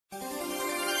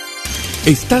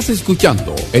Estás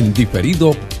escuchando en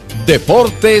diferido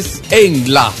Deportes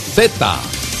en la Z.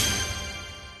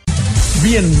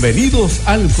 Bienvenidos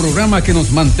al programa que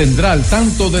nos mantendrá al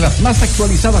tanto de las más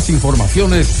actualizadas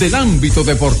informaciones del ámbito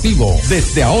deportivo.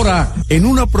 Desde ahora, en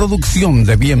una producción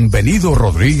de Bienvenido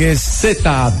Rodríguez,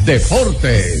 Z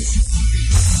Deportes.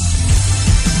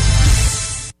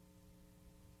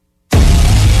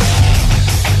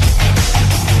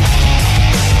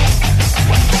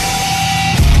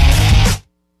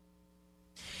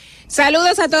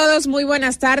 Saludos a todos, muy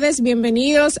buenas tardes,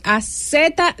 bienvenidos a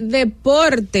Z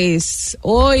Deportes.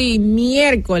 Hoy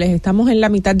miércoles, estamos en la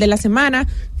mitad de la semana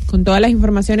con todas las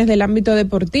informaciones del ámbito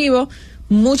deportivo,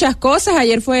 muchas cosas.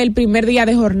 Ayer fue el primer día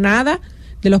de jornada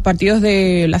de los partidos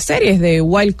de las series de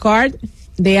Wild Card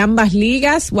de ambas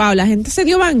ligas. Wow, la gente se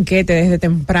dio banquete desde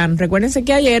temprano. Recuérdense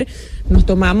que ayer nos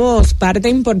tomamos parte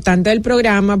importante del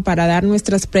programa para dar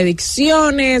nuestras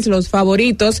predicciones, los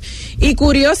favoritos, y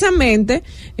curiosamente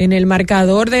en el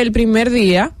marcador del primer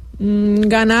día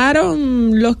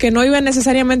ganaron los que no iban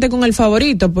necesariamente con el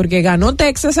favorito, porque ganó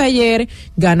Texas ayer,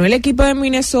 ganó el equipo de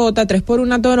Minnesota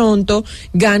 3-1 a Toronto,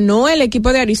 ganó el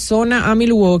equipo de Arizona a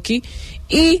Milwaukee,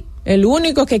 y el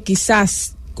único que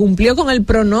quizás cumplió con el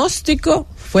pronóstico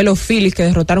fue los Phillies, que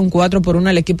derrotaron 4-1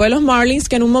 al equipo de los Marlins,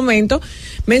 que en un momento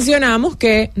mencionamos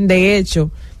que, de hecho,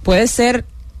 puede ser,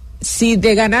 si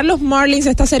de ganar los Marlins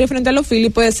esta serie frente a los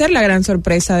Phillies, puede ser la gran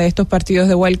sorpresa de estos partidos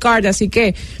de Wild Card. Así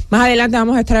que más adelante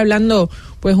vamos a estar hablando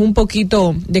pues un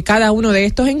poquito de cada uno de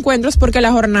estos encuentros, porque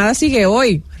la jornada sigue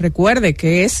hoy. Recuerde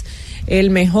que es el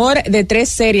mejor de 3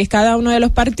 series cada uno de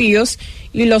los partidos,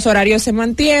 y los horarios se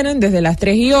mantienen desde las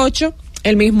 3 y 8.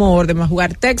 El mismo orden, va a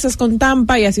jugar Texas con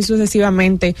Tampa y así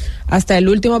sucesivamente hasta el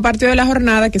último partido de la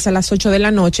jornada, que es a las 8 de la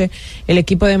noche, el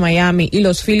equipo de Miami y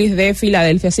los Phillies de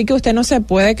Filadelfia. Así que usted no se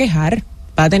puede quejar,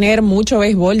 va a tener mucho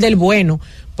béisbol del bueno,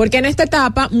 porque en esta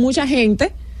etapa mucha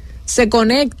gente se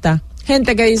conecta,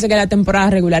 gente que dice que la temporada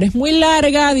regular es muy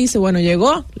larga, dice, bueno,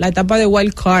 llegó la etapa de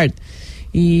Wild Card,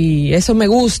 y eso me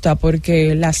gusta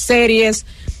porque las series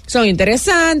son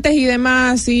interesantes y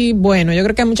demás, y bueno, yo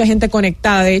creo que hay mucha gente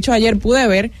conectada. De hecho, ayer pude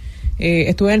ver,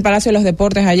 estuve en el Palacio de los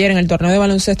Deportes ayer en el torneo de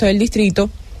baloncesto del distrito,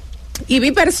 y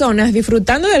vi personas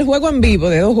disfrutando del juego en vivo,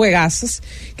 de 2 juegazos,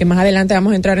 que más adelante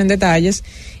vamos a entrar en detalles,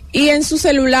 y en su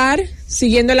celular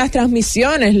siguiendo las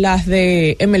transmisiones, las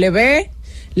de MLB,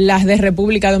 las de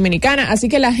República Dominicana. Así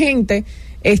que la gente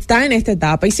está en esta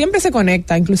etapa y siempre se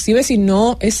conecta, inclusive si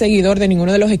no es seguidor de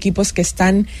ninguno de los equipos que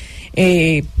están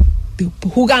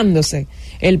jugándose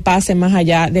el pase más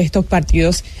allá de estos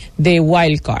partidos de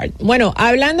Wild Card. Bueno,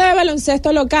 hablando de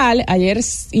baloncesto local, ayer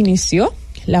inició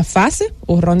la fase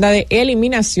o ronda de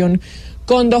eliminación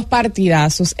con 2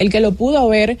 partidazos. El que lo pudo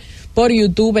ver por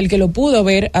YouTube, el que lo pudo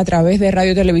ver a través de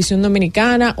Radio Televisión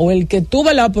Dominicana, o el que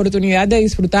tuvo la oportunidad de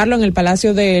disfrutarlo en el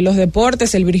Palacio de los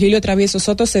Deportes, el Virgilio Travieso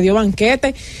Soto se dio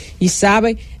banquete y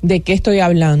sabe de qué estoy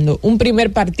hablando. Un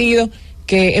primer partido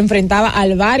que enfrentaba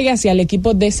al Varias y al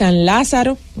equipo de San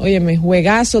Lázaro. Óyeme,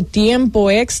 juegazo, tiempo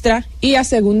extra, y a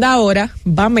segunda hora,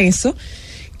 Bameso,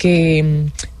 que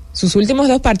sus últimos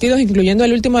 2 partidos, incluyendo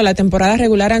el último de la temporada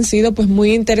regular, han sido pues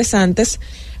muy interesantes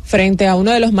frente a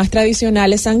uno de los más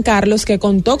tradicionales, San Carlos, que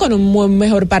contó con un muy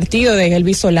mejor partido de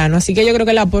Elvis Solano. Así que yo creo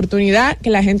que la oportunidad que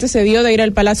la gente se dio de ir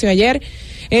al Palacio ayer,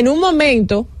 en un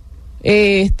momento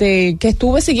que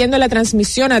estuve siguiendo la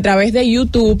transmisión a través de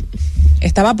YouTube,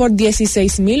 estaba por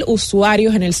 16,000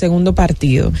 usuarios en el segundo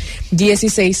partido.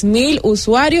 16,000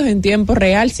 usuarios en tiempo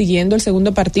real siguiendo el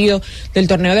segundo partido del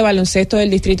torneo de baloncesto del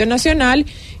Distrito Nacional,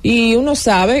 y uno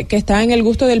sabe que está en el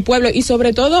gusto del pueblo, y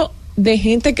sobre todo de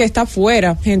gente que está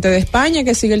afuera, gente de España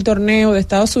que sigue el torneo, de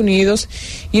Estados Unidos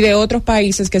y de otros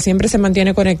países, que siempre se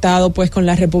mantiene conectado pues con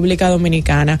la República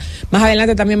Dominicana. Más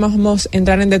adelante también vamos a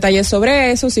entrar en detalles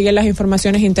sobre eso. Siguen las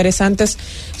informaciones interesantes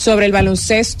sobre el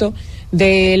baloncesto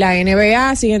de la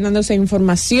NBA, siguen dándose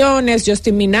informaciones.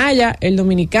 Justin Minaya, el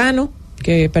dominicano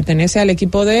que pertenece al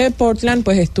equipo de Portland,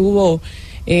 pues estuvo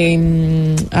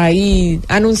ahí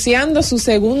anunciando su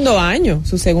segundo año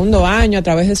a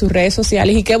través de sus redes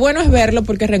sociales, y qué bueno es verlo,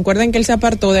 porque recuerden que él se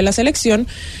apartó de la selección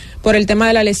por el tema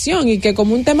de la lesión, y que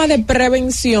como un tema de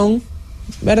prevención,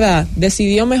 ¿verdad?,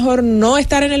 decidió mejor no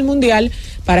estar en el Mundial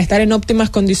para estar en óptimas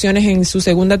condiciones en su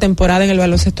segunda temporada en el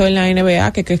baloncesto de la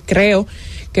NBA, que creo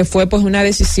que fue pues una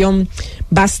decisión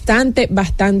bastante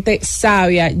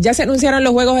sabia. Ya se anunciaron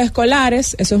los juegos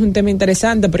escolares, eso es un tema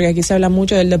interesante porque aquí se habla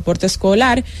mucho del deporte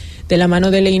escolar, de la mano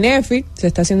de la INEFI, se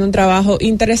está haciendo un trabajo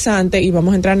interesante y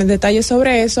vamos a entrar en detalles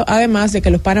sobre eso, además de que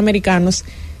los Panamericanos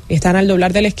están al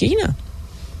doblar de la esquina.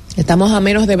 Estamos a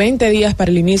menos de 20 días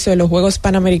para el inicio de los Juegos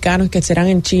Panamericanos, que serán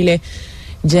en Chile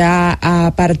ya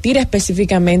a partir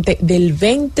específicamente del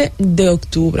 20 de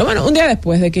octubre. Bueno, un día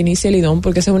después de que inicie el IDOM,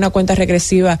 porque esa es una cuenta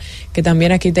regresiva que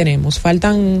también aquí tenemos.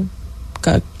 Faltan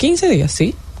 15 días,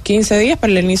 ¿sí? 15 días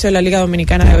para el inicio de la Liga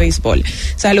Dominicana de Béisbol.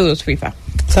 Saludos, FIFA.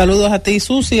 Saludos a ti,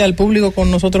 Susi, al público con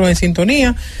nosotros en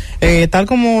sintonía. Tal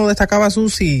como destacaba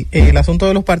Susi, el asunto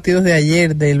de los partidos de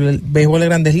ayer del béisbol de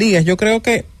Grandes Ligas, yo creo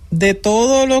que de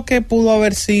todo lo que pudo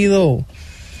haber sido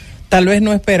tal vez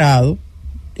no esperado,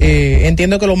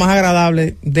 entiendo que lo más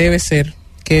agradable debe ser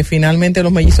que finalmente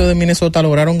los Mellizos de Minnesota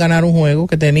lograron ganar un juego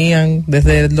que tenían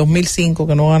desde el 2005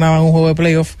 que no ganaban un juego de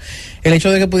playoff. El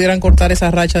hecho de que pudieran cortar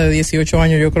esa racha de 18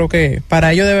 años, yo creo que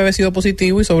para ellos debe haber sido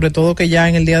positivo, y sobre todo que ya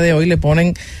en el día de hoy le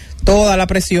ponen toda la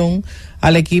presión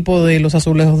al equipo de los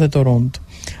Azulejos de Toronto.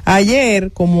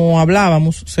 Ayer, como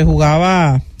hablábamos, se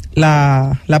jugaba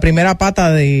la primera pata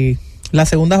de la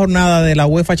segunda jornada de la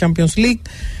UEFA Champions League.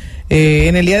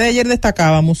 En el día de ayer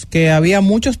destacábamos que había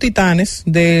muchos titanes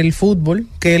del fútbol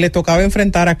que le tocaba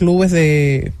enfrentar a clubes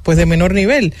de menor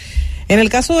nivel. En el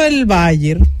caso del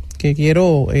Bayern, que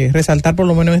quiero resaltar por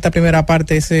lo menos en esta primera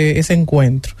parte ese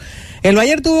encuentro, el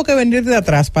Bayern tuvo que venir de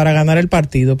atrás para ganar el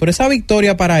partido, pero esa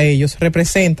victoria para ellos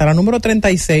representa la número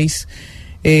 36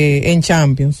 en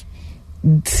Champions,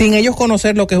 sin ellos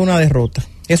conocer lo que es una derrota.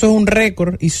 Eso es un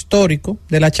récord histórico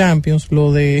de la Champions,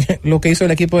 lo que hizo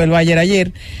el equipo del Bayern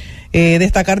ayer.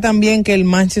 Destacar también que el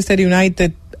Manchester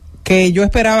United, que yo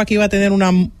esperaba que iba a tener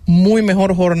una muy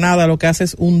mejor jornada, lo que hace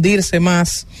es hundirse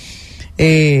más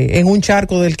en un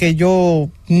charco del que yo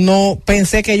no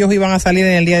pensé que ellos iban a salir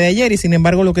en el día de ayer, y sin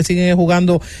embargo lo que siguen es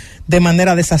jugando de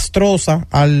manera desastrosa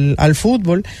al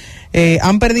fútbol.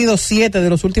 Han perdido 7 de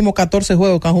los últimos 14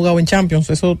 juegos que han jugado en Champions.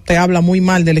 Eso te habla muy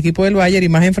mal del equipo del Bayern, y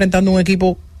más enfrentando un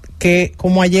equipo que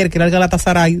como ayer, que era el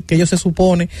Galatasaray, que ellos se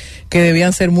supone que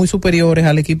debían ser muy superiores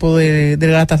al equipo del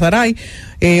Galatasaray.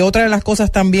 Otra de las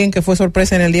cosas también que fue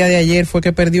sorpresa en el día de ayer fue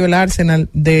que perdió el Arsenal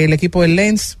del equipo del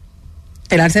Lens.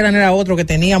 El Arsenal era otro que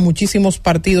tenía muchísimos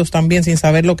partidos también sin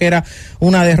saber lo que era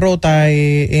una derrota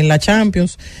en la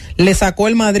Champions. Le sacó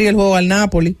el Madrid el juego al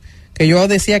Napoli, que yo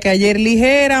decía que ayer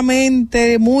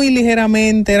ligeramente, muy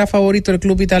ligeramente era favorito el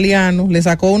club italiano. Le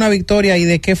sacó una victoria, y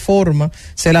de qué forma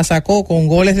se la sacó, con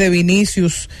goles de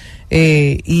Vinicius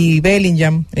y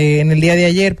Bellingham en el día de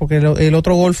ayer, porque el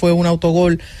otro gol fue un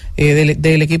autogol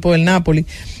del equipo del Napoli.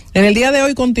 En el día de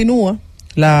hoy continúa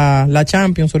la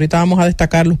Champions. Ahorita vamos a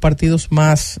destacar los partidos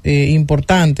más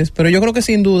importantes, pero yo creo que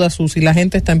sin duda, Susi, la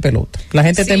gente está en pelota, la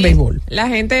gente está en béisbol. La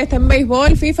gente está en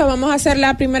béisbol, FIFA. Vamos a hacer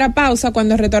la primera pausa.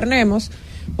 Cuando retornemos,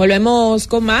 volvemos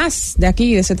con más de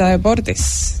aquí, de Z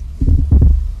Deportes.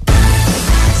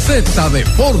 Z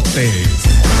Deportes.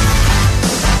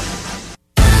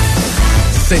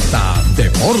 Z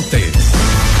Deportes.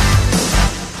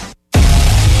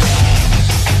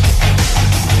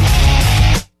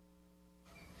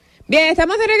 Bien,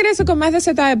 estamos de regreso con más de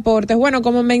Z Deportes. Bueno,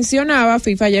 como mencionaba,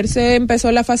 FIFA, ayer se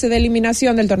empezó la fase de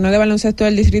eliminación del torneo de baloncesto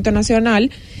del Distrito Nacional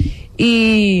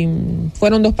y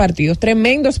fueron 2 partidos,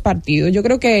 tremendos partidos. Yo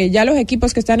creo que ya los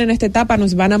equipos que están en esta etapa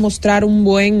nos van a mostrar un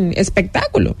buen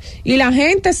espectáculo, y la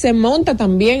gente se monta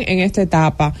también en esta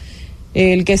etapa.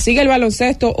 El que sigue el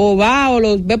baloncesto o va o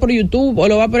lo ve por YouTube o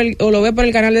lo ve por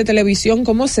el canal de televisión,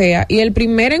 como sea. Y el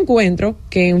primer encuentro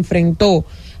que enfrentó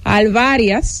al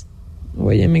Varias,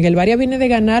 oye, Miguel Varias viene de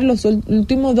ganar los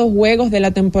últimos 2 juegos de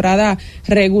la temporada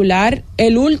regular.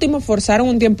 El último forzaron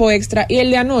un tiempo extra, y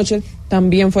el de anoche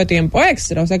también fue tiempo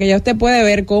extra. O sea que ya usted puede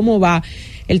ver cómo va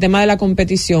el tema de la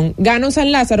competición. Ganó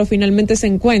San Lázaro finalmente ese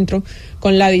encuentro,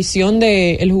 con la adición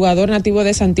de el jugador nativo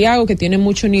de Santiago, que tiene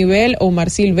mucho nivel, Omar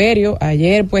Silverio,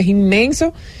 ayer pues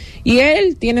inmenso. Y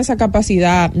él tiene esa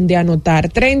capacidad de anotar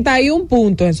 31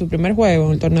 puntos en su primer juego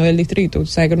en el torneo del distrito. O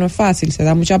sea que no es fácil, se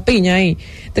da mucha piña ahí.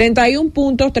 31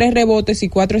 puntos, 3 rebotes y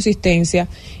 4 asistencias.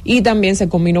 Y también se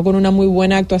combinó con una muy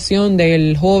buena actuación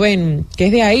del joven que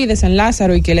es de ahí, de San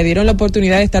Lázaro, y que le dieron la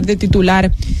oportunidad de estar de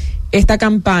titular esta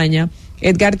campaña,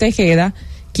 Edgar Tejeda,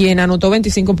 quien anotó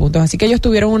 25 puntos. Así que ellos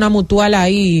tuvieron una mutual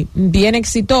ahí bien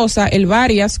exitosa. El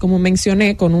Varias, como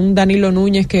mencioné, con un Danilo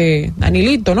Núñez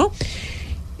Danilito, ¿no?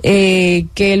 Que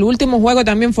el último juego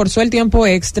también forzó el tiempo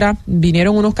extra,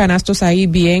 vinieron unos canastos ahí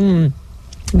bien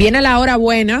a la hora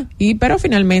buena, pero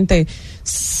finalmente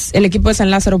el equipo de San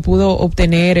Lázaro pudo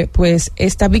obtener pues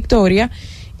esta victoria.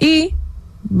 Y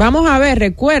vamos a ver,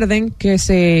 recuerden que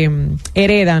se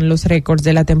heredan los récords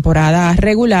de la temporada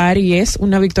regular, y es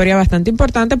una victoria bastante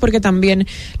importante porque también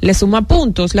le suma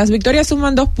puntos. Las victorias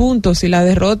suman 2 puntos y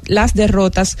las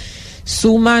derrotas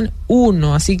suman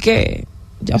 1, así que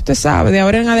ya usted sabe, de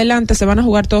ahora en adelante se van a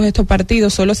jugar todos estos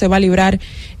partidos, solo se va a librar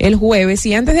el jueves.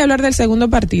 Y antes de hablar del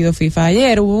segundo partido, FIFA,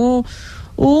 ayer hubo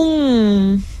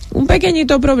un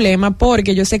pequeñito problema,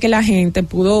 porque yo sé que la gente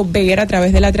pudo ver a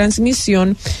través de la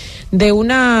transmisión de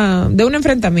un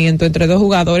enfrentamiento entre dos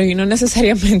jugadores y no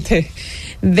necesariamente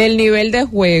del nivel de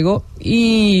juego,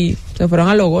 y se fueron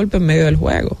a los golpes en medio del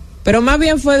juego. Pero más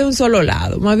bien fue de un solo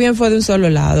lado,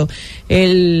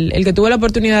 el que tuvo la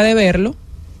oportunidad de verlo,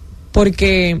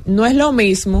 porque no es lo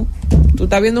mismo tú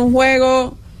estás viendo un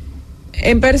juego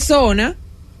en persona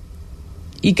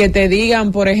y que te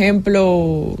digan, por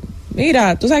ejemplo,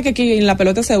 mira, tú sabes que aquí en la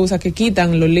pelota se usa que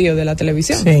quitan los líos de la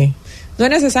televisión. Sí. No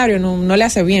es necesario, no le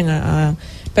hace bien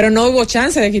pero no hubo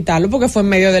chance de quitarlo porque fue en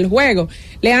medio del juego.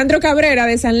 Leandro Cabrera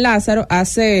de San Lázaro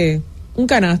hace un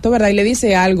canasto, ¿verdad? Y le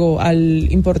dice algo al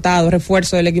importado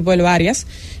refuerzo del equipo del Varias,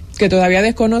 que todavía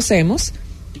desconocemos,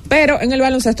 pero en el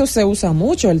baloncesto se usa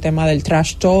mucho el tema del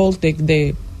trash talk,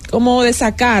 de como de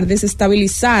sacar,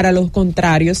 desestabilizar a los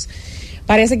contrarios.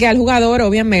 Parece que al jugador,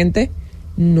 obviamente,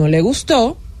 no le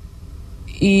gustó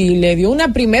y le dio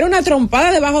primero una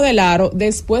trompada debajo del aro,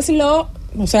 después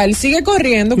él sigue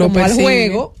corriendo como al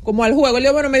juego, él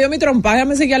dijo, bueno, me dio mi trompada,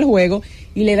 déjame seguir al juego,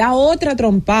 y le da otra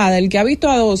trompada. El que ha visto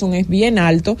a Dawson es bien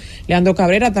alto, Leandro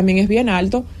Cabrera también es bien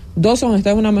alto, Dawson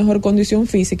está en una mejor condición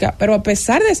física, pero a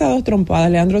pesar de esas dos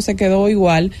trompadas, Leandro se quedó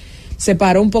igual, se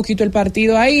paró un poquito el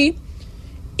partido ahí,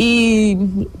 y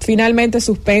finalmente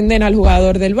suspenden al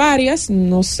jugador del Varias.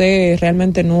 No sé,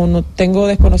 realmente no tengo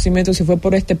desconocimiento si fue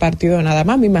por este partido nada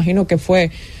más, me imagino que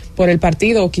fue por el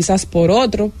partido o quizás por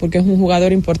otro, porque es un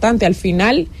jugador importante. Al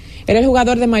final era el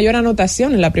jugador de mayor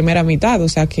anotación en la primera mitad, o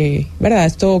sea que, verdad,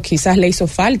 esto quizás le hizo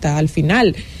falta al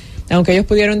final, aunque ellos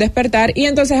pudieron despertar. Y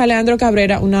entonces a Leandro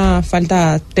Cabrera una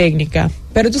falta técnica.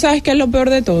 Pero tú sabes que es lo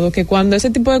peor de todo, que cuando ese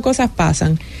tipo de cosas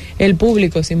pasan, el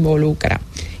público se involucra.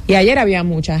 Y ayer había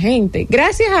mucha gente.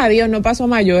 Gracias a Dios no pasó a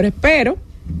mayores, pero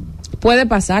puede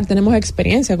pasar, tenemos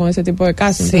experiencia con ese tipo de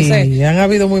casos. Sí, entonces, han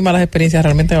habido muy malas experiencias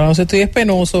realmente en el baloncesto, y es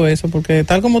penoso eso, porque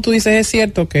tal como tú dices, es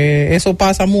cierto que eso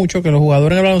pasa mucho, que los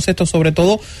jugadores en el baloncesto, sobre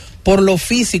todo por lo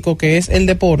físico que es el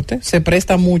deporte, se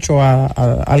presta mucho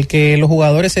al que los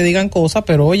jugadores se digan cosas,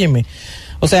 pero óyeme,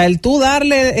 o sea, el tú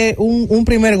darle un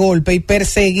primer golpe y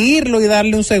perseguirlo y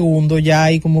darle un segundo, ya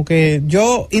hay como que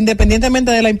yo,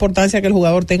 independientemente de la importancia que el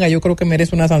jugador tenga, yo creo que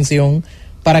merece una sanción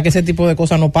para que ese tipo de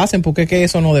cosas no pasen, porque es que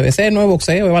eso no debe ser, no es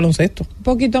boxeo, es baloncesto. Un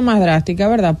poquito más drástica,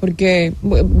 ¿verdad? Porque,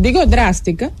 digo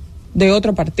drástica, de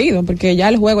otro partido, porque ya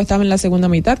el juego estaba en la segunda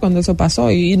mitad cuando eso pasó,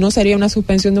 y no sería una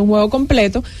suspensión de un juego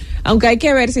completo, aunque hay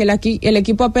que ver si el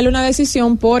equipo apela una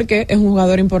decisión, porque es un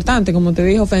jugador importante, como te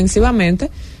dije, ofensivamente,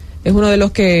 es uno de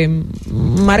los que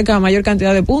marca mayor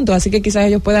cantidad de puntos, así que quizás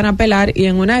ellos puedan apelar, y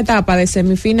en una etapa de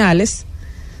semifinales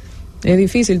es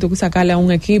difícil tú sacarle a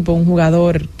un equipo un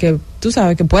jugador que tú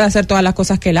sabes que puede hacer todas las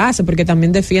cosas que él hace, porque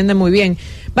también defiende muy bien.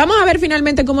 Vamos a ver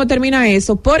finalmente cómo termina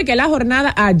eso, porque la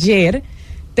jornada ayer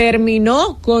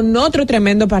terminó con otro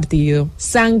tremendo partido.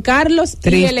 San Carlos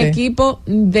Triste. Y el equipo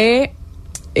de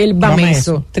el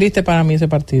Bameso. Triste para mí ese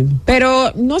partido.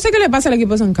 Pero no sé qué le pasa al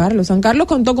equipo de San Carlos. San Carlos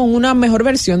contó con una mejor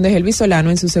versión de Elvis Solano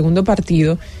en su segundo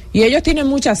partido, y ellos tienen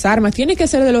muchas armas. Tiene que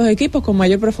ser de los equipos con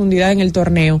mayor profundidad en el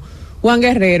torneo. Juan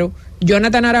Guerrero,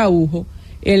 Jonathan Araujo,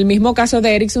 el mismo caso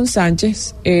de Erickson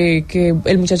Sánchez, que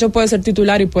el muchacho puede ser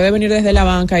titular y puede venir desde la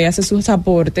banca y hace sus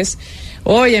aportes.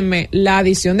 Óyeme, la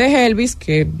adición de Elvis,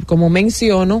 que como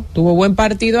menciono, tuvo buen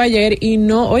partido ayer y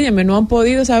no han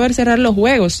podido saber cerrar los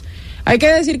juegos. Hay que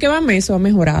decir que Bameso ha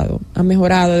mejorado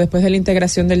después de la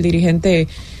integración del dirigente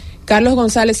Carlos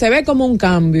González. Se ve como un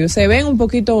cambio, se ven un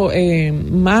poquito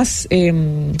más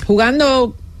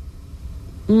jugando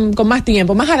con más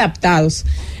tiempo, más adaptados,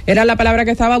 era la palabra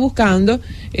que estaba buscando.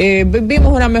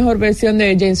 Vimos una mejor versión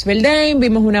de James Feldane,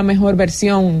 vimos una mejor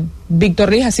versión, Víctor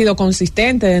Riz ha sido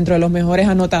consistente dentro de los mejores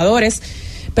anotadores,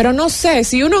 pero no sé,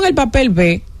 si uno en el papel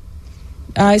ve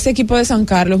a ese equipo de San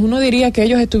Carlos, uno diría que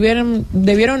ellos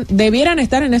debieran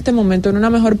estar en este momento en una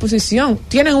mejor posición.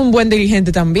 Tienen un buen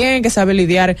dirigente también, que sabe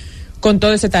lidiar con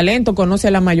todo ese talento, conoce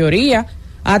a la mayoría,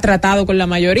 ha tratado con la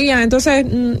mayoría, entonces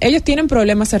ellos tienen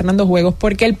problemas cerrando juegos,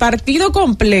 porque el partido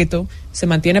completo se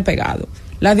mantiene pegado.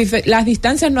 Las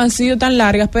distancias no han sido tan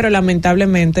largas, pero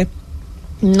lamentablemente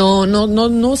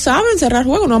no saben cerrar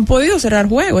juegos, no han podido cerrar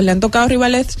juegos, le han tocado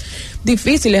rivales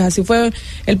difíciles. Así fue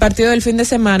el partido del fin de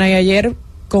semana, y ayer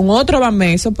con otro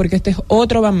Bameso, porque este es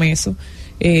otro Bameso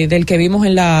del que vimos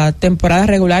en la temporada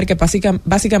regular, que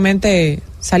básicamente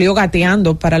salió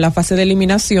gateando para la fase de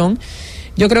eliminación.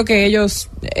 Yo creo que ellos,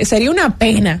 sería una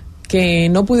pena que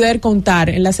no pudiera contar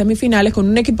en las semifinales con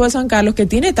un equipo de San Carlos que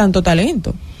tiene tanto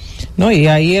talento. No, y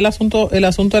ahí el asunto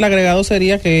del agregado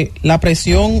sería que la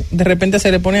presión de repente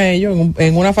se le pone a ellos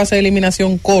en una fase de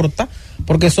eliminación corta,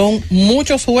 porque son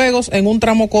muchos juegos en un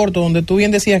tramo corto, donde tú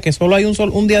bien decías que solo hay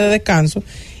un día de descanso,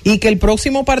 y que el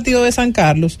próximo partido de San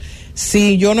Carlos,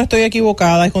 si yo no estoy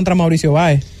equivocada, es contra Mauricio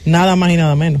Báez, nada más y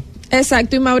nada menos.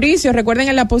 Exacto, y Mauricio, recuerden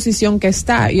en la posición que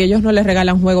está, y ellos no les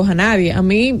regalan juegos a nadie. A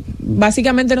mí,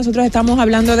 básicamente nosotros estamos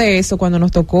hablando de eso cuando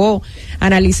nos tocó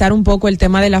analizar un poco el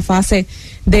tema de la fase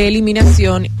de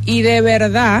eliminación, y de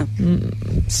verdad,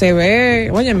 se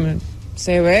ve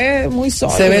muy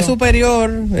sólido. Se ve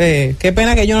superior. Qué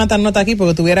pena que Jonathan no está aquí,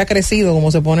 porque tuviera crecido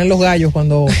como se ponen los gallos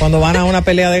cuando van a una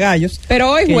pelea de gallos. Pero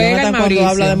hoy juega Jonathan, el Mauricio.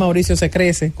 cuando habla de Mauricio se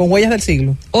crece, con Huellas del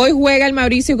Siglo. Hoy juega el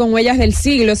Mauricio con Huellas del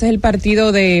Siglo. Ese es el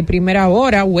partido de primera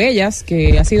hora. Huellas,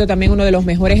 que ha sido también uno de los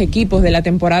mejores equipos de la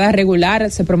temporada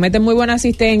regular, se promete muy buena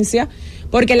asistencia,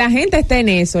 porque la gente está en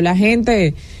eso, la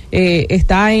gente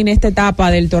está en esta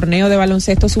etapa del torneo de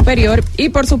baloncesto superior, y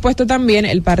por supuesto también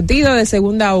el partido de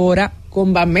segunda hora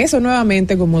con Bameso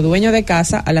nuevamente como dueño de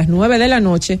casa a las 9 de la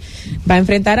noche, va a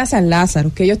enfrentar a San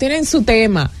Lázaro, que ellos tienen su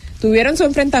tema. Tuvieron su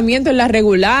enfrentamiento en la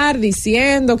regular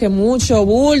diciendo que mucho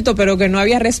bulto, pero que no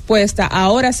había respuesta.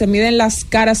 Ahora se miden las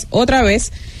caras otra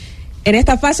vez en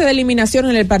esta fase de eliminación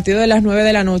en el partido de las 9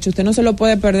 de la noche. Usted no se lo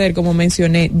puede perder, como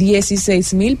mencioné,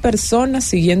 16,000 personas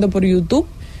siguiendo por YouTube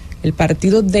el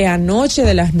partido de anoche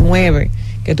de las 9,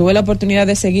 que tuve la oportunidad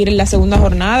de seguir en la segunda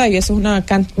jornada, y eso es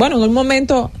bueno, en un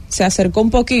momento se acercó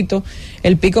un poquito,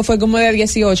 el pico fue como de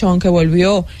 18, aunque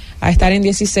volvió a estar en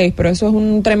 16, pero eso es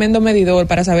un tremendo medidor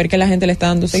para saber que la gente le está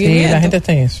dando seguimiento. Sí, la gente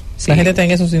está en eso. Sí. La gente está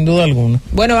en eso sin duda alguna.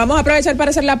 Bueno, vamos a aprovechar para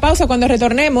hacer la pausa. Cuando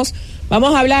retornemos,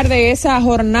 vamos a hablar de esa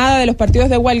jornada de los partidos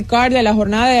de Wild Card, de la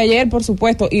jornada de ayer, por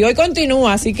supuesto, y hoy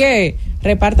continúa, así que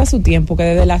reparta su tiempo, que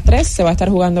desde las 3 se va a estar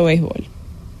jugando béisbol.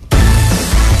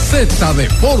 Z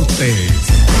Deportes.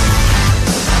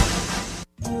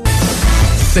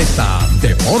 Z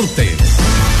Deportes.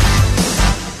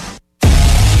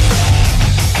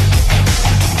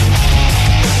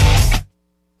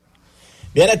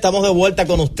 Bien, estamos de vuelta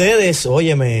con ustedes.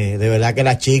 Óyeme, de verdad que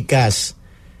las chicas,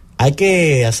 hay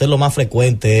que hacerlo más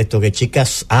frecuente esto, que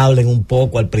chicas hablen un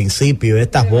poco al principio,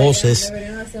 estas voces,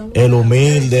 el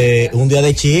humilde, un día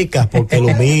de chicas, porque el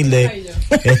humilde,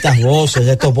 estas voces,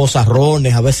 estos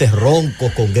vozarrones, a veces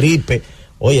roncos, con gripe,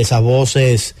 oye, esas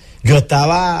voces, yo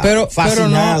estaba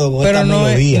fascinado con esta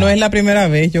melodía. No es la primera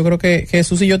vez, yo creo que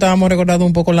Jesús y yo estábamos recordando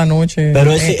un poco la noche,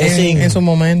 pero en su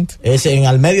momento.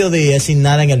 Al mediodía, es sin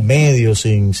nada en el medio,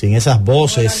 sin esas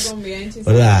voces,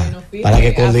 ¿verdad? Para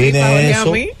que coordine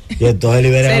eso, y entonces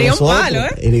liberen a los otros.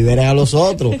 Y liberen a los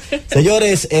otros.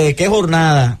 Señores, qué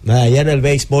jornada de ayer del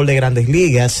béisbol de Grandes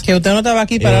Ligas. Que usted no estaba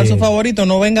aquí para dar su favorito,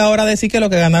 no venga ahora a decir que lo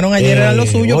que ganaron ayer era lo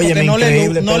suyo, porque no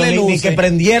le luce. Ni que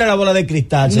prendiera la bola de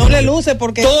cristal. No le luce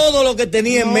porque todo lo que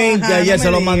tenía en mente ayer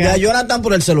se lo mandé a Jonathan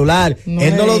por el celular.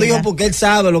 Él no lo dijo porque él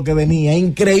sabe lo que venía.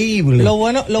 Increíble. Lo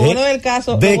bueno del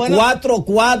caso. De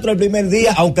 4-4 el primer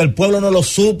día, aunque el pueblo no lo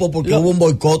supo porque hubo un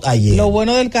boicot ayer. Lo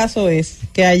bueno del caso es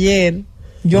que ayer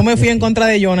yo me fui en contra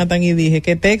de Jonathan y dije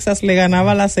que Texas le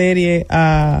ganaba la serie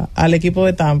al equipo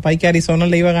de Tampa y que Arizona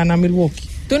le iba a ganar a Milwaukee.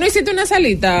 ¿Tú no hiciste una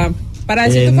salita para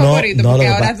decir tu favorito? Porque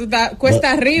ahora tú estás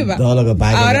cuesta arriba. Lo que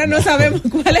pasa ahora no sabemos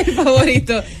cuál es el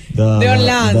favorito de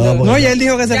Orlando. No, y él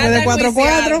dijo que se fue de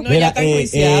 4-4. Mira,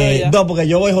 no, porque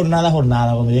yo voy jornada a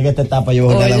jornada. Cuando llegue a esta etapa, yo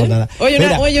voy jornada a jornada.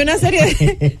 Oye, una serie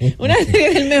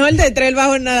del mejor de 3 va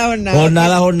jornada a jornada.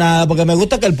 Jornada a jornada, porque me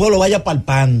gusta que el pueblo vaya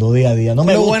palpando día a día. No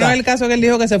me gusta. Bueno del caso es que él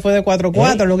dijo que se fue de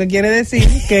 4-4, lo que quiere decir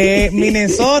que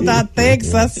Minnesota,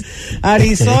 Texas,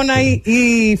 Arizona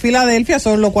y Filadelfia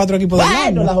son los 4 equipos de Orlando.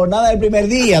 Bueno, la jornada del primer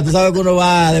día, tú sabes que uno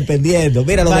va dependiendo.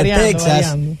 Mira, lo de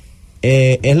Texas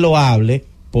es loable,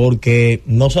 porque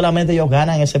no solamente ellos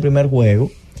ganan ese primer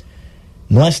juego,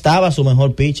 no estaba su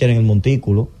mejor pitcher en el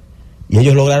montículo y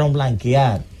ellos lograron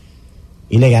blanquear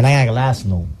y le ganan a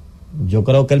Glasnow. Yo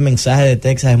creo que el mensaje de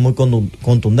Texas es muy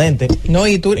contundente. No,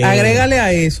 y tú agrégale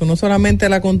a eso, no solamente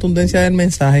la contundencia del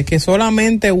mensaje, que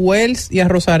solamente Wells y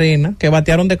Arrozarena, que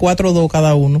batearon de 4-2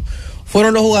 cada uno,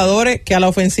 fueron los jugadores que a la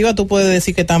ofensiva tú puedes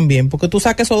decir que están bien, porque tú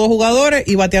sacas esos 2 jugadores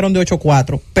y batearon de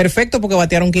 8-4. Perfecto, porque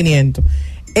batearon 500.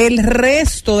 El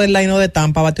resto del line de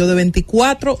Tampa bateó de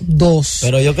 24-2.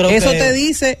 Pero yo creo eso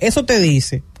te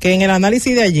dice que en el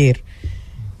análisis de ayer,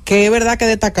 que es verdad que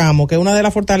destacamos que una de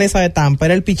las fortalezas de Tampa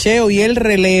era el picheo y el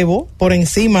relevo por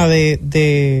encima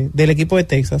del equipo de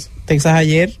Texas. Texas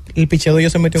ayer, el picheo de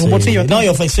ellos se metió en un bolsillo. No, y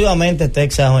ofensivamente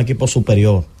Texas es un equipo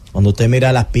superior. Cuando usted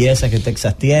mira las piezas que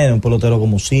Texas tiene, un pelotero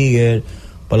como Seager,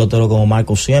 un pelotero como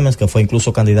Marcus Siemens, que fue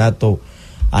incluso candidato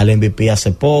al MVP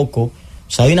hace poco,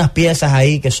 O sea, hay unas piezas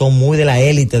ahí que son muy de la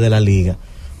élite de la liga.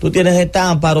 Tú tienes de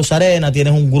Tampa, Rosarena,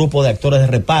 tienes un grupo de actores de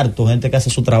reparto, gente que hace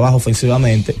su trabajo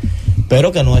ofensivamente,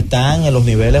 pero que no están en los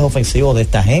niveles ofensivos de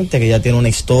esta gente que ya tiene una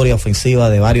historia ofensiva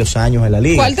de varios años en la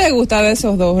liga. ¿Cuál te gusta de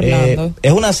esos dos, Orlando?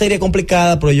 Es una serie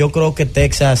complicada, pero yo creo que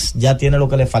Texas ya tiene lo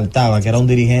que le faltaba, que era un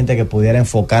dirigente que pudiera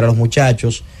enfocar a los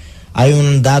muchachos. Hay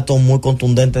un dato muy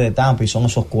contundente de Tampa y son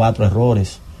esos 4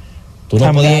 errores. Tú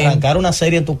no puedes arrancar una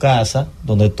serie en tu casa,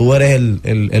 donde tú eres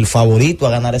el favorito a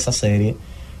ganar esa serie,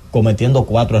 cometiendo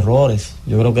 4 errores.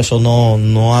 Yo creo que eso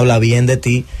no habla bien de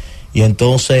ti. Y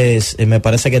entonces me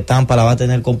parece que Tampa la va a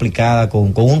tener complicada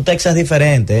con un Texas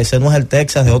diferente. Ese no es el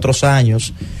Texas de otros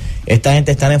años. Esta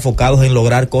gente está enfocados en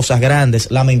lograr cosas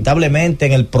grandes. Lamentablemente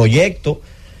en el proyecto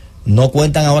no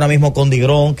cuentan ahora mismo con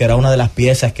Digrón, que era una de las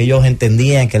piezas que ellos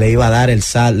entendían que le iba a dar el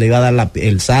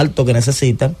salto que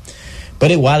necesitan.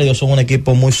 Pero igual ellos son un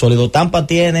equipo muy sólido. Tampa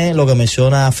tiene lo que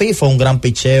menciona FIFA, un gran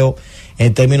picheo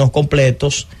en términos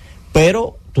completos,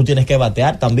 pero tú tienes que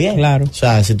batear también. Claro. O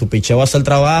sea, si tu picheo hace el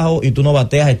trabajo y tú no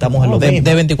bateas, estamos en lo mismo.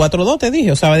 De 24-2 te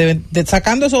dije, o sea,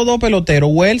 sacando esos 2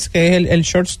 peloteros, Wells, que es el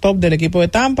shortstop del equipo de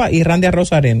Tampa, y Randy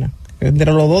Arozarena, de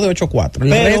los 2 de 8-4. El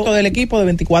resto del equipo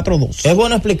de 24-2. Es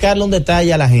bueno explicarle un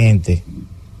detalle a la gente,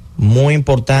 muy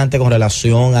importante con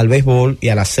relación al béisbol y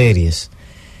a las series.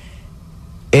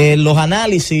 Los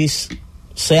análisis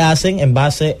se hacen en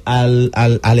base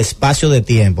al espacio de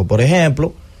tiempo. Por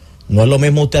ejemplo, no es lo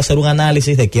mismo usted hacer un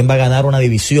análisis de quién va a ganar una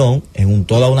división en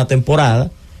toda una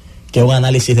temporada que un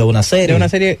análisis de una serie. De una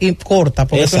serie corta,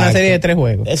 porque Exacto. Es una serie de 3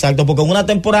 juegos. Exacto, porque en una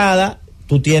temporada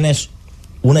tú tienes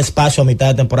un espacio a mitad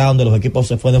de temporada donde los equipos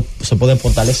se pueden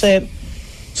fortalecer.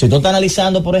 Si tú estás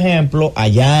analizando, por ejemplo, a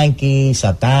Yankees,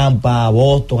 a Tampa, a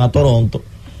Boston, a Toronto,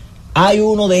 hay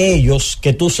uno de ellos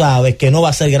que tú sabes que no va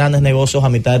a hacer grandes negocios a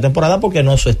mitad de temporada porque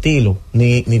no es su estilo,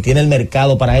 ni tiene el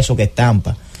mercado para eso, que es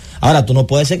Tampa. Ahora, tú no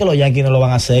puedes decir que los Yankees no lo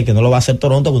van a hacer, que no lo va a hacer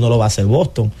Toronto, que no lo va a hacer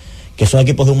Boston, que son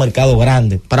equipos de un mercado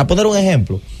grande. Para poner un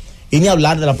ejemplo, y ni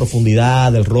hablar de la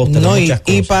profundidad, del roster, no, de muchas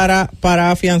cosas. Y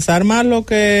para afianzar más lo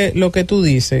que tú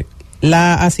dices,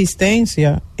 la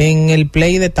asistencia en el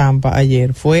play de Tampa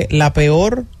ayer fue la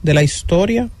peor de la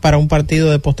historia para un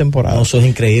partido de postemporada. No, eso es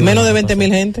increíble. Menos de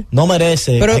 20,000 gente. No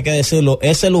merece, pero hay que decirlo,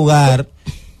 ese lugar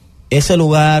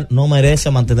no merece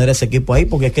mantener ese equipo ahí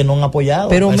porque es que no han apoyado.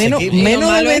 Pero menos de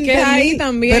 20,000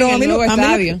 también. Pero a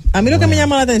mí lo que me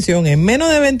llama la atención es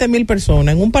menos de 20,000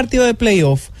 personas en un partido de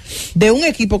playoff de un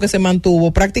equipo que se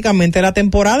mantuvo prácticamente la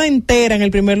temporada entera en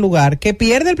el primer lugar, que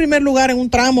pierde el primer lugar en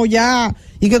un tramo ya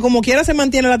y que como quiera se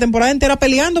mantiene la temporada entera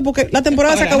peleando porque la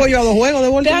temporada se acabó yo a 2 juegos de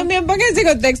vuelta. También, porque ese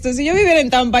contexto, si yo viviera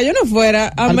en Tampa, yo no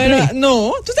fuera a menos.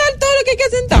 No, tú sabes todo lo que hay que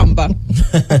hacer en Tampa.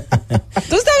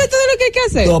 Tú sabes todo lo que hay que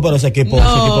hacer. No, pero ese equipo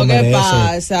merece. ¿Qué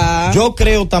pasa? Yo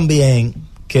creo también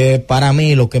que para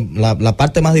mí la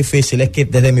parte más difícil es que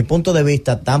desde mi punto de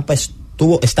vista Tampa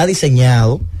está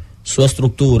diseñado su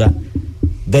estructura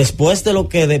después de lo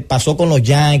que pasó con los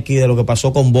Yankees, de lo que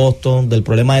pasó con Boston, del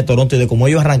problema de Toronto y de cómo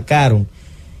ellos arrancaron.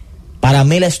 Para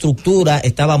mí la estructura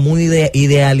estaba muy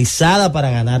idealizada para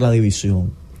ganar la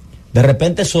división. De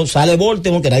repente sale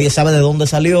Baltimore, que nadie sabe de dónde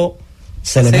salió,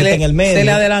 se le mete en el medio. Se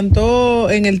le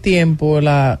adelantó en el tiempo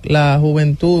la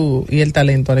juventud y el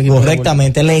talento al equipo.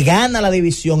 Correctamente, le gana la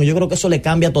división y yo creo que eso le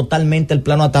cambia totalmente el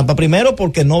plano a Tampa. Primero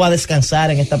porque no va a descansar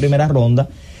en esta primera ronda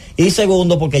y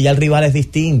segundo porque ya el rival es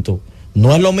distinto.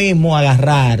 No es lo mismo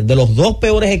agarrar de los 2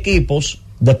 peores equipos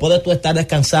después de tú estar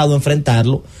descansado,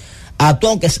 enfrentarlo, a tú,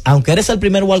 aunque eres el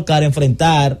primer wildcard,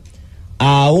 enfrentar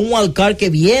a un wildcard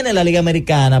que viene en la Liga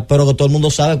Americana, pero que todo el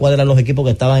mundo sabe cuáles eran los equipos que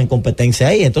estaban en competencia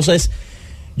ahí. Entonces,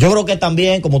 yo creo que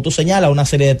también, como tú señalas, una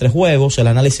serie de 3 juegos, el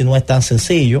análisis no es tan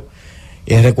sencillo.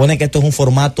 Recuerden que esto es un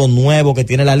formato nuevo que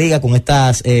tiene la Liga con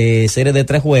estas series de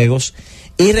 3 juegos.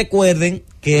 Y recuerden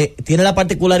que tiene la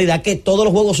particularidad que todos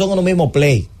los juegos son en un mismo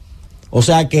play. O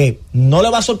sea que no le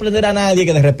va a sorprender a nadie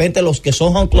que de repente los que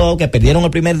son home club, que perdieron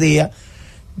el primer día,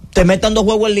 te metan 2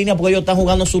 juegos en línea porque ellos están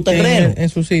jugando en su terreno. En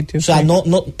su sitio. O sea, sí. no,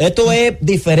 esto es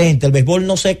diferente. El béisbol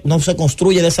no se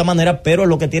construye de esa manera, pero es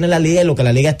lo que tiene la liga y lo que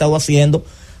la liga ha estado haciendo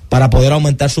para poder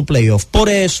aumentar su playoff. Por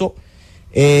eso,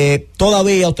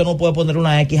 todavía usted no puede poner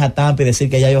una X a Tampa y decir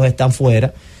que ya ellos están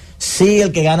fuera. Sí,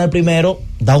 el que gana el primero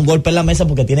da un golpe en la mesa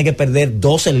porque tiene que perder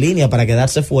 2 en línea para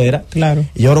quedarse fuera. Claro.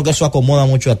 Y yo creo que eso acomoda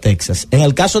mucho a Texas. En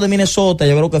el caso de Minnesota,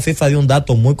 yo creo que FIFA dio un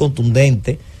dato muy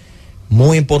contundente,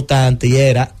 muy importante, y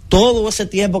era todo ese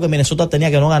tiempo que Minnesota tenía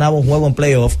que no ganaba un juego en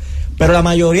playoff, pero la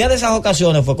mayoría de esas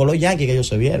ocasiones fue con los Yankees que ellos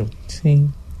se vieron. Sí.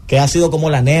 Que ha sido como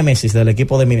la némesis del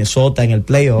equipo de Minnesota en el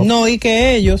playoff. No, y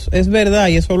que ellos, es verdad,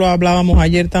 y eso lo hablábamos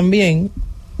ayer también,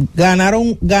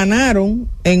 ganaron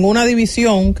en una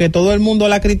división que todo el mundo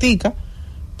la critica,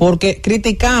 porque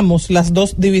criticamos las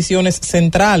dos divisiones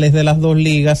centrales de las dos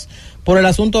ligas por el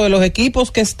asunto de los equipos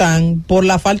que están, por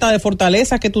la falta de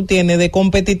fortaleza que tú tienes, de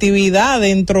competitividad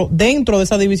dentro de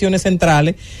esas divisiones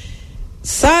centrales,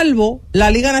 salvo la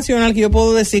Liga Nacional, que yo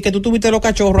puedo decir que tú tuviste los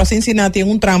Cachorros a Cincinnati en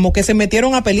un tramo que se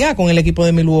metieron a pelear con el equipo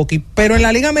de Milwaukee, pero en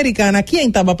la Liga Americana, ¿quién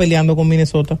estaba peleando con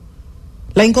Minnesota?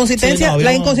 La inconsistencia, sí,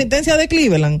 la inconsistencia de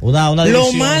Cleveland.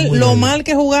 Lo mal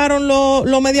que jugaron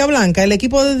los Media Blanca, el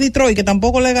equipo de Detroit, que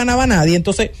tampoco le ganaba a nadie.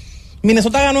 Entonces,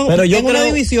 Minnesota ganó en una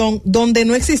división donde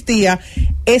no existía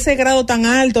ese grado tan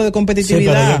alto de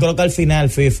competitividad. Sí, pero yo creo que al final,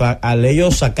 FIFA, al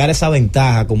ellos sacar esa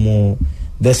ventaja, como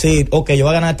decir, ok, yo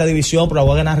voy a ganar esta división, pero la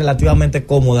voy a ganar relativamente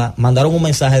cómoda, mandaron un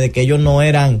mensaje de que ellos no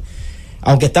eran,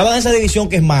 aunque estaban en esa división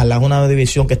que es mala, es una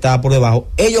división que estaba por debajo,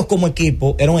 ellos como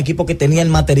equipo, era un equipo que tenía el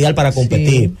material para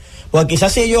competir. Sí. Porque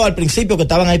quizás si ellos al principio que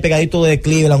estaban ahí pegaditos de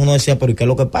Cleveland, uno decía, pero ¿qué es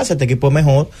lo que pasa? Este equipo es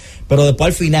mejor. Pero después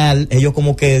al final, ellos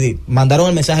como que mandaron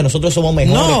el mensaje, nosotros somos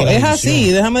mejores. No, que la es división.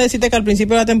 Así, déjame decirte que al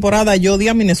principio de la temporada yo di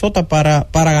a Minnesota para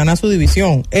ganar su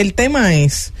división. El tema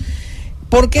es,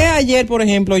 ¿por qué ayer, por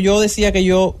ejemplo, yo decía que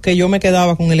yo me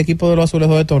quedaba con el equipo de los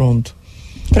Azulejos de Toronto?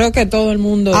 Creo que todo el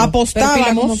mundo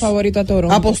apostábamos como favorito a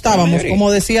Toronto. Apostábamos,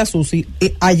 como decía Susi,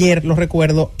 ayer lo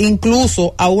recuerdo,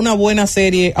 incluso a una buena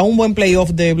serie, a un buen playoff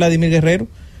de Vladimir Guerrero.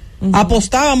 Uh-huh.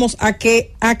 Apostábamos a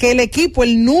que el equipo,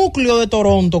 el núcleo de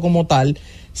Toronto como tal,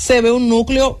 se ve un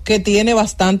núcleo que tiene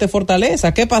bastante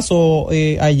fortaleza. ¿Qué pasó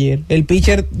ayer? El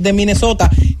pitcher de Minnesota,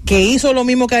 que hizo lo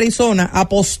mismo que Arizona,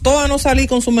 apostó a no salir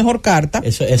con su mejor carta,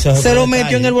 se lo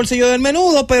metió en el bolsillo del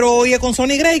menudo, pero oye, con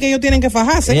Sonny Gray, que ellos tienen que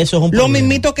fajarse. Eso es un lo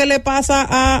mismito que le pasa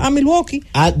a Milwaukee.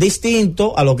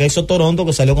 Distinto a lo que hizo Toronto,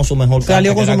 que salió con su mejor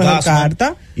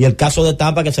carta. Y el caso de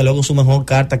Tampa, que salió con su mejor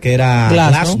carta, que era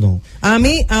Glasnow. A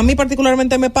mí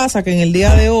particularmente me pasa que en el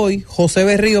día de hoy, José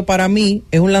Berrío para mí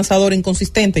es un lanzador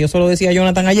inconsistente. Yo solo decía a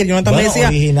Jonathan ayer. Jonathan me decía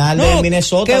original de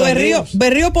Minnesota, que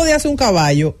Berrío podía ser un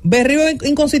caballo. Berrío es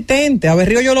inconsistente. A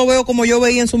Berrío yo lo veo como yo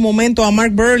veía en su momento a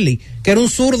Mark Burley, que era un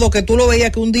zurdo que tú lo veías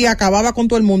que un día acababa con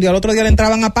todo el mundo y al otro día le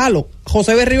entraban a palo.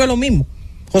 José Berrío es lo mismo.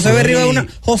 José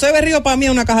Berrío para mí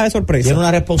es una caja de sorpresa. Tiene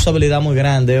una responsabilidad muy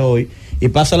grande hoy. Y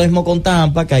pasa lo mismo con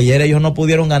Tampa, que ayer ellos no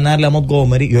pudieron ganarle a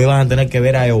Montgomery y hoy van a tener que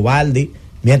ver a Eovaldi,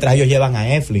 mientras ellos llevan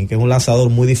a Eflin, que es un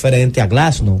lanzador muy diferente a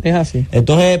Glasnow. Es así.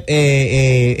 Entonces,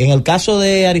 en el caso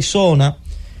de Arizona,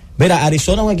 mira,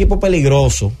 Arizona es un equipo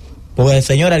peligroso, porque el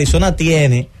señor Arizona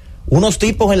tiene unos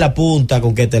tipos en la punta,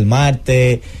 con Ketel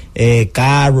Marte,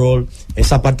 Carroll,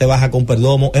 esa parte baja con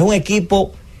Perdomo. Es un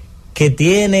equipo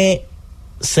que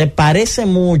se parece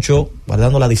mucho,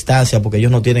 guardando la distancia, porque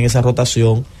ellos no tienen esa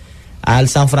rotación, al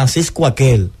San Francisco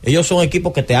aquel. Ellos son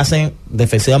equipos que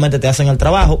defensivamente te hacen el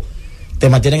trabajo, te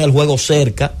mantienen el juego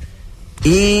cerca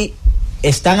y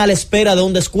están a la espera de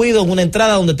un descuido en una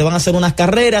entrada donde te van a hacer unas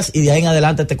carreras y de ahí en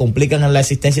adelante te complican en la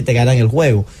existencia y te ganan el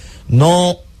juego.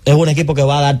 No es un equipo que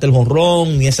va a darte el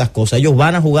jonrón ni esas cosas. Ellos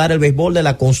van a jugar el béisbol de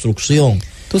la construcción.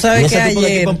 Tú sabes, y ese que tipo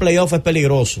de equipo en playoff es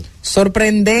peligroso.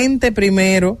 Sorprendente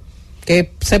primero,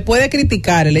 que se puede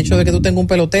criticar el hecho de que tú tengas un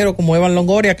pelotero como Evan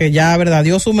Longoria, que ya, verdad,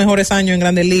 dio sus mejores años en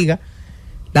Grandes Ligas.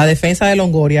 La defensa de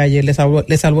Longoria ayer le salvó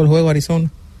el juego a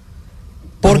Arizona.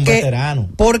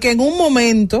 Porque en un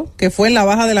momento, que fue en la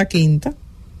baja de la quinta,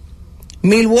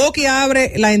 Milwaukee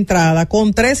abre la entrada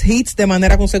con 3 hits de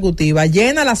manera consecutiva,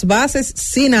 llena las bases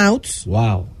sin outs.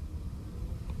 Wow.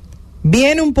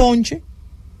 Viene un ponche,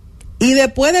 y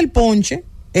después del ponche,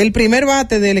 el primer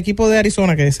bate del equipo de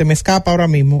Arizona, que se me escapa ahora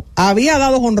mismo, había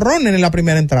dado jonrones en la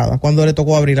primera entrada, cuando le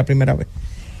tocó abrir la primera vez.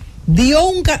 Dio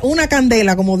una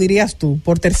candela, como dirías tú,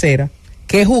 por tercera.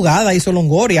 Qué jugada hizo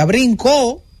Longoria,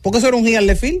 brincó, porque eso era un hit al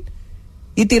left field,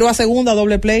 y tiró a segunda,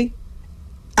 doble play.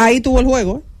 Ahí tuvo el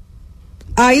juego,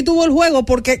 Ahí tuvo el juego,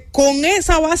 porque con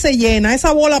esa base llena,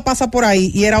 esa bola pasa por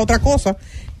ahí, y era otra cosa.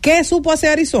 ¿Qué supo hacer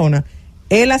Arizona?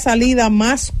 Es la salida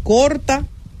más corta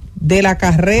de la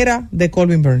carrera de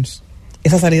Corbin Burns.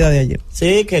 Esa salida de ayer.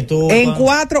 Sí, que tú... En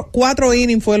cuatro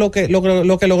innings fue lo que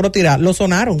logró tirar. Lo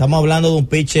sonaron. Estamos hablando de un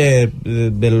pitcher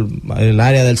del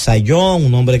área del Sayón,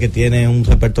 un hombre que tiene un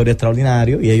repertorio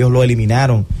extraordinario, y ellos lo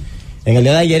eliminaron en el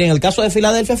día de ayer. En el caso de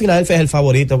Filadelfia es el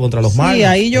favorito contra los Marlins. Sí,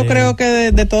 ahí yo creo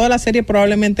que de toda la serie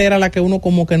probablemente era la que uno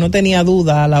como que no tenía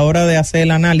duda a la hora de hacer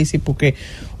el análisis, porque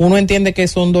uno entiende que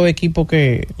son dos equipos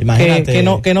que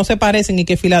no se parecen, y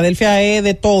que Filadelfia es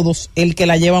de todos el que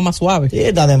la lleva más suave. Sí,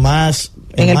 además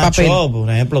en el papel.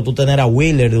 Por ejemplo, tú tener a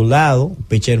Wheeler de un lado, un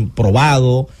pitcher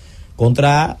probado,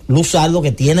 contra Luzardo,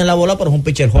 que tiene la bola, pero es un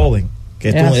pitcher joven.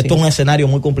 Esto es un escenario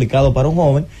muy complicado para un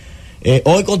joven.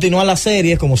 Hoy continúan las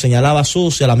series, como señalaba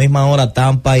Susi, a la misma hora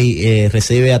Tampa y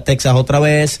recibe a Texas otra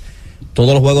vez.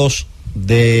 Todos los juegos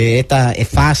de esta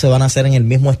fase van a ser en el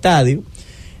mismo estadio.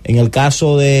 En el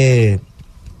caso de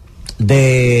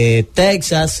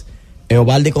Texas,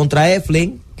 Eovaldi contra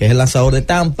Eflin, que es el lanzador de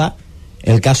Tampa.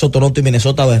 En el caso de Toronto y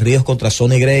Minnesota, Berríos contra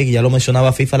Sonny Gray, ya lo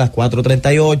mencionaba FIFA, a las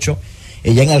 4:38.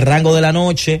 Y ya en el rango de la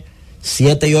noche,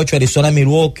 7 y 8, Arizona y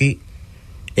Milwaukee.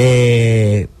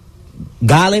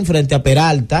 Gallen frente a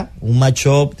Peralta, un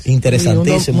matchup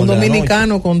interesantísimo. Un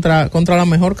dominicano contra la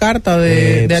mejor carta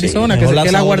de Arizona, sí,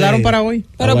 que la guardaron para hoy.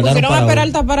 Pero pusieron a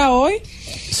Peralta para hoy.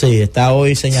 Sí, está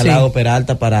hoy señalado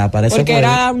Peralta para ese porque juego.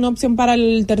 Era una opción para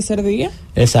el tercer día.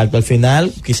 Exacto, al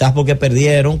final, quizás porque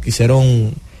perdieron,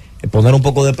 quisieron poner un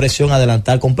poco de presión,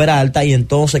 adelantar con Peralta, y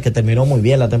entonces que terminó muy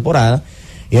bien la temporada.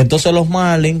 Y entonces los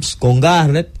Marlins con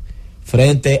Garrett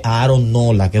frente a Aaron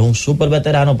Nola, que es un súper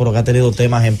veterano, pero que ha tenido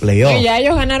temas en playoff. Y ya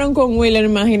ellos ganaron con Wheeler,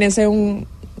 imagínense,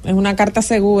 es una carta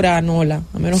segura a Nola,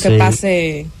 a menos que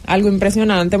pase algo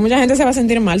impresionante. Mucha gente se va a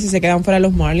sentir mal si se quedan fuera de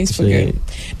los Marlins. Porque... Sí.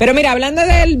 Pero mira, hablando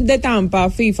de Tampa,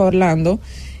 FIFA, Orlando,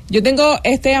 yo tengo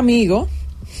este amigo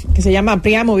que se llama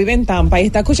Priamo, vive en Tampa y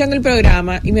está escuchando el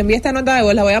programa y me envía esta nota de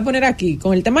voz, la voy a poner aquí,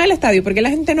 con el tema del estadio, porque la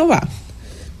gente no va.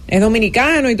 Es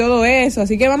dominicano y todo eso,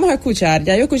 así que vamos a escuchar.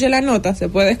 Ya yo escuché la nota, se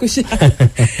puede escuchar.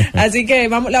 Así que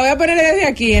la voy a poner desde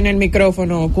aquí en el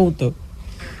micrófono oculto.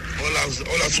 Hola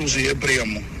Susi, es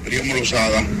Priamo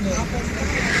Lozada,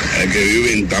 el que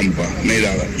vive en Tampa.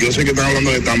 Mira, yo sé que están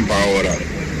hablando de Tampa ahora,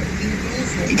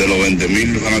 de los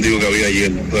 20,000 fanáticos que había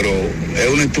ayer, pero es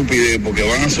una estupidez porque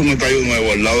van a hacer un estadio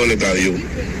nuevo al lado del estadio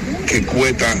que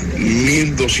cuesta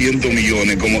 1.200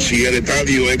 millones, como si el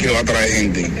estadio es que va a traer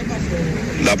gente.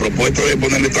 La propuesta de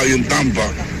poner el estadio en Tampa,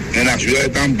 en la ciudad de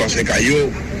Tampa, se cayó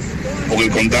porque el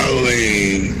condado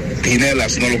de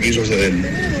Pinellas no lo quiso ceder.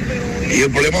 Y el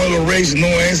problema de los Rays no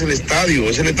es el estadio,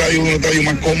 es el estadio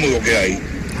más cómodo que hay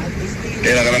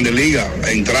en la Grandes Ligas,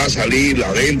 entrar, salir,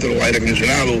 adentro, aire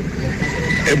acondicionado.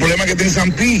 El problema es que está en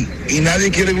San Pi y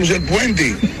nadie quiere cruzar el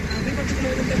puente.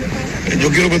 Yo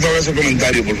quiero que tú hagas ese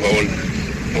comentario, por favor,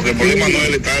 porque el problema no es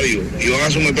el estadio, y van a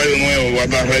hacer un estadio nuevo, va a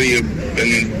estar ready en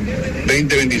el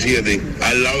 2027,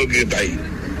 al lado que está ahí.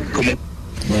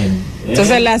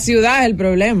 Entonces la ciudad es el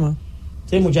problema.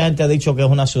 Sí, mucha gente ha dicho que es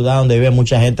una ciudad donde vive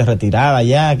mucha gente retirada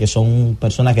ya, que son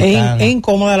personas que están... Es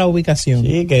incómoda la ubicación.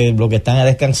 Sí, que lo que están es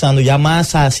descansando ya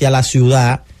más hacia la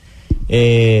ciudad.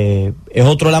 Es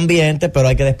otro el ambiente, pero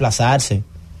hay que desplazarse.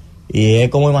 Y es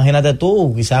como, imagínate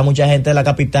tú, quizás mucha gente de la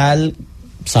capital,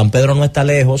 San Pedro no está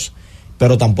lejos,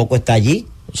 pero tampoco está allí.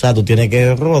 O sea, tú tienes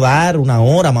que rodar una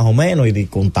hora más o menos, y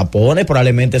con tapones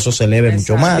probablemente eso se eleve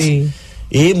mucho más. Sí.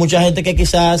 Y mucha gente que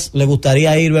quizás le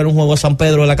gustaría ir a ver un juego a San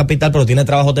Pedro de la capital, pero tiene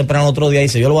trabajo temprano otro día y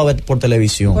dice, yo lo voy a ver por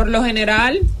televisión. Por lo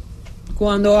general,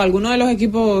 cuando alguno de los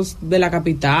equipos de la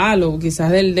capital o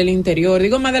quizás del interior,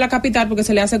 digo más de la capital porque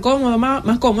se le hace cómodo,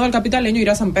 más cómodo al capitaleño ir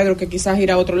a San Pedro que quizás ir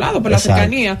a otro lado, por la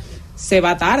cercanía, se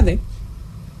va tarde.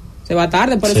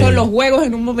 Por eso los juegos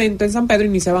en un momento en San Pedro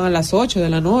iniciaban a las 8 de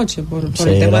la noche, por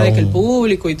el tema de que el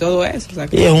público y todo eso. O sea,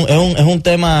 que... es un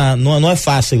tema, no es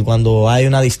fácil cuando hay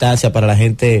una distancia para la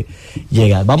gente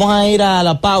llegar. Vamos a ir a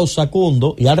la pausa,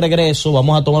 Cundo, y al regreso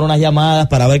vamos a tomar unas llamadas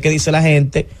para ver qué dice la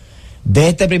gente de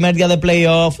este primer día de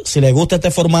playoff, si les gusta este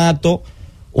formato,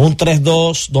 un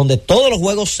 3-2, donde todos los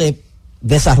juegos se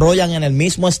desarrollan en el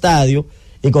mismo estadio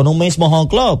y con un mismo home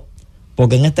club,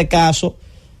 porque en este caso,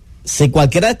 si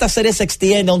cualquiera de estas series se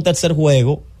extiende a un tercer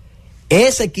juego,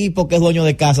 ese equipo que es dueño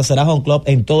de casa será home club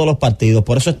en todos los partidos.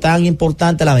 Por eso es tan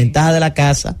importante la ventaja de la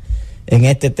casa en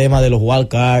este tema de los wild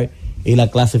card y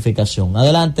la clasificación.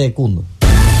 Adelante, Cundo.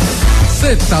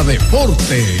 Z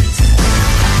Deportes.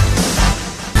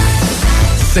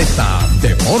 Z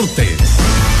Deportes.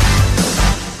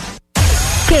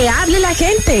 Que hable la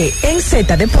gente en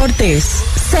Z Deportes.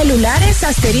 Celulares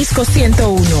asterisco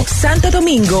 101, Santo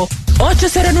Domingo,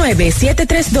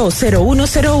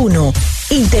 809-732-0101.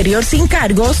 Interior sin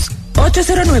cargos,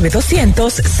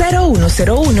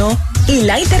 809-200-0101. Y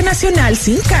la internacional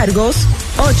sin cargos,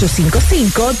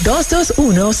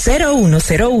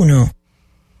 855-221-0101.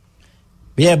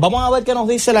 Bien, vamos a ver qué nos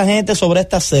dice la gente sobre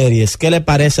estas series. ¿Qué le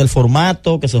parece el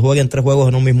formato? Que se jueguen 3 juegos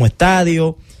en un mismo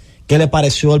estadio. ¿Qué le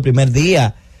pareció el primer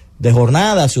día de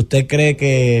jornada? Si usted cree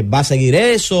que va a seguir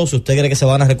eso, si usted cree que se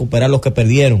van a recuperar los que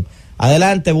perdieron.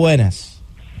 Adelante, buenas.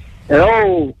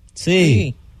 Hello.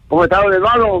 Sí. ¿Cómo está,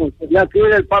 hermano? Ya aquí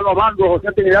en el Palo Amargo, José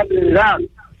Trinidad.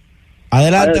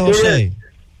 Adelante, José.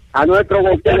 A nuestro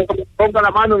gobierno que ponga la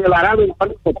mano en el arado y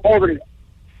para los pobres.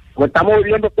 Pues estamos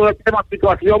viviendo toda esta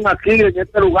situación aquí en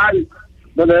este lugar.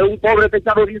 donde un pobre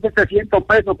techado dice 700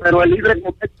 pesos, pero el libre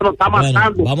contexto lo está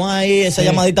matando. Vamos ahí, esa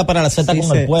llamadita para la Z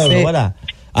con el pueblo, sí. ¿verdad?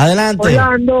 Adelante.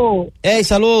 Orlando. Hey,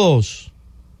 saludos.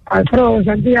 Alfredo,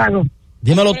 Santiago.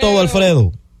 Dímelo todo,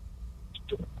 Alfredo.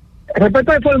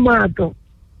 Respecto al formato,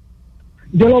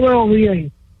 yo lo veo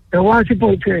bien. Te voy a decir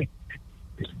por qué.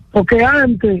 Porque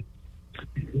antes,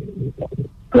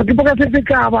 los equipos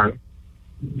clasificaban,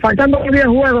 faltando 10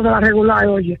 juegos de la regular,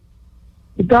 oye.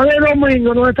 Y todavía el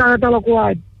domingo no están hasta los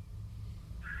cuartos.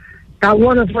 Está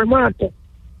bueno el formato.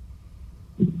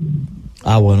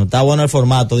 Bueno, está bueno el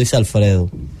formato, dice Alfredo.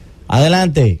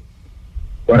 Adelante.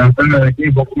 Buenas tardes,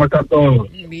 equipo. ¿Cómo está todo?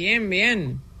 Bien,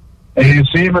 bien.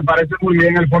 Sí, me parece muy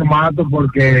bien el formato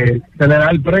porque se le da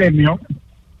el premio,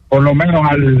 por lo menos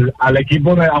al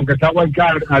equipo, aunque sea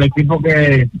wildcard, al equipo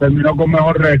que terminó con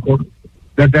mejor récord,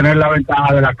 de tener la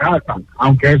ventaja de la casa.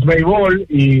 Aunque es béisbol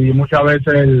y muchas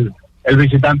veces el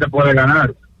visitante puede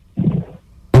ganar.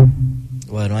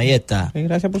 Bueno, ahí está.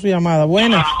 Gracias por su llamada.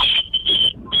 Buenas.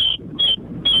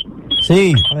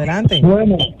 Sí. Adelante.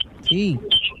 Bueno, Sí.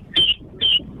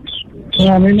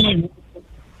 a mí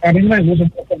me gusta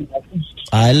el formato.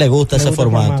 A él le gusta ese gusta el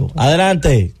formato. formato.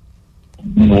 Adelante.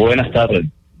 Buenas tardes.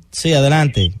 Sí,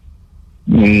 adelante.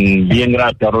 Bien,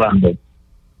 gracias, Orlando.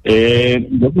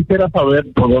 Yo quisiera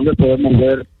saber por dónde podemos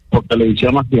ver por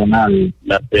televisión nacional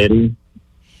la serie.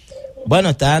 Bueno,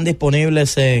 están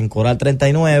disponibles en Coral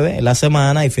 39 en la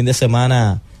semana y fin de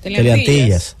semana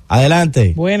Teleantillas.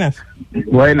 Adelante. Buenas.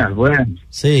 Buenas.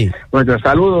 Sí. Pues te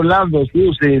saludo, Orlando,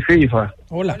 Susi, FIFA.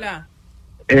 Hola.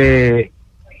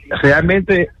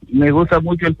 Realmente me gusta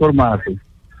mucho el formato.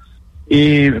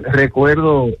 Y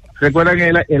recuerdan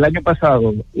el año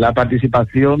pasado la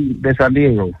participación de San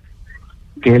Diego,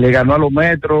 que le ganó a los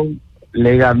Metros,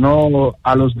 le ganó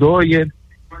a los Dodgers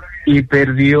y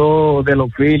perdió de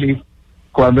los Phillies,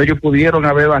 cuando ellos pudieron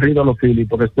haber barrido a los Phillies,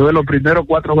 porque estuvo en los primeros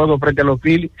 4 juegos frente a los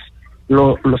Phillies,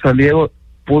 los San Diego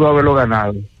pudo haberlo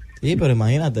ganado. Sí, pero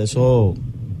imagínate, eso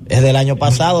es del año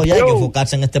pasado ya, hay que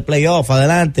enfocarse en este playoff.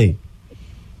 Adelante.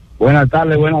 Buenas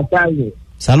tardes.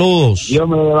 Saludos. Dios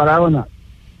me lo de Barahona.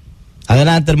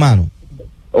 Adelante, hermano.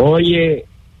 Oye,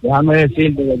 déjame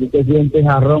decirte que tú te sientes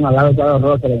jarrón al lado de Sado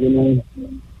Rosa que tiene ahí.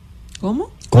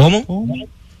 ¿Cómo? ¿Cómo?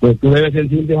 Pues tú debes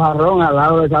sentirte jarrón al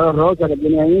lado de Sado Rosa que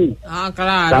tiene ahí. Ah, Está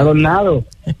claro. adornado.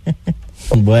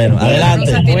 Bueno,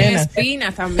 adelante. Rosa tiene Buenas.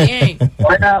 espinas también.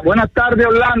 Buenas tardes,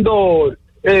 Orlando.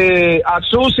 A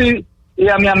Susi y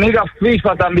a mi amiga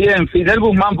FIFA también, Fidel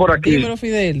Guzmán por aquí. Dímelo,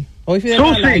 Fidel. Hoy Fidel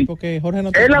Susi, está live porque Jorge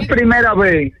no te... Es la primera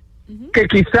vez que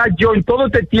quizás yo en todo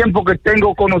este tiempo que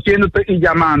tengo conociéndote y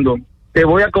llamando, te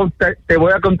voy a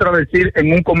contradecir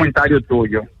en un comentario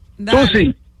tuyo. Dale.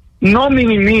 Susi, no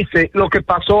minimice lo que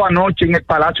pasó anoche en el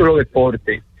Palacio de los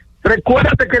Deportes.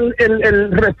 Recuérdate que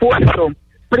el refuerzo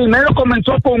primero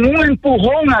comenzó con un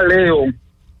empujón a Leo.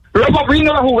 Luego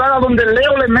vino la jugada donde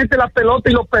Leo le mete la pelota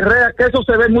y lo perrea, que eso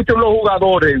se ve mucho en los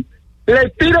jugadores. Le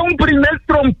tira un primer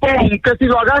trompón, que si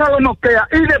lo agarra lo noquea,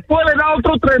 y después le da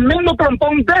otro tremendo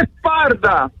trompón de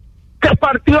espalda, que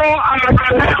partió a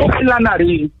Leo en la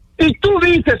nariz. Y tú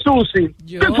dices, Susi,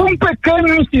 que fue un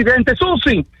pequeño incidente.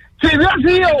 Susi, si hubiera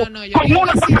sido como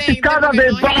una fanaticada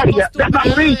de Valle, de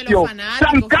Mauricio,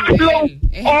 San Carlos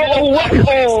o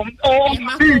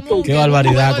Tito. Qué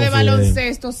barbaridad, Un juego de con Fidel.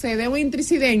 baloncesto se dé un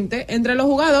incidente entre los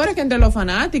jugadores que entre los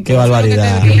fanáticos. Qué barbaridad.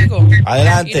 Eso es lo que te digo.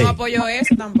 Adelante. Y no apoyo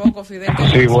eso tampoco, Fidel.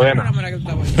 Sí, bueno.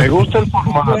 Me gusta el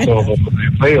formato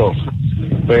feo,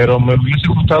 pero me hubiese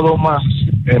gustado más,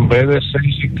 en vez de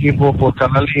 6 equipos por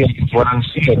cada liga, que fueran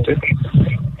 7,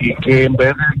 y que en vez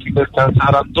de que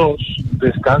descansaran 2,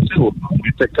 descanse uno. En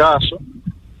este caso,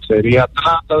 sería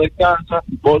Atlanta de casa,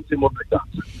 Baltimore de casa.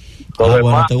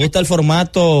 Bueno, ¿te gusta el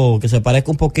formato que se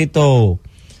parezca un poquito?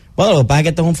 Bueno, lo que pasa es que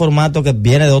este es un formato que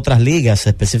viene de otras ligas,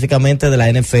 específicamente de la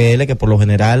NFL, que por lo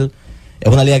general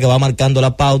es una liga que va marcando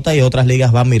la pauta y otras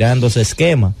ligas van mirando ese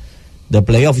esquema de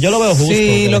playoff. Yo lo veo justo.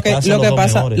 Sí, lo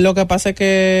que pasa es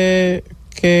que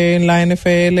en la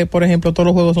NFL, por ejemplo, todos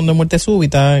los juegos son de muerte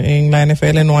súbita. En la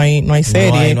NFL no hay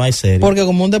serie. No hay serie. Porque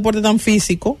como un deporte tan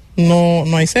físico,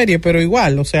 no hay serie, pero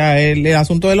igual, o sea, el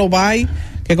asunto de los bye,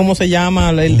 que como se llama,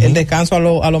 el descanso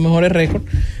a los mejores récords,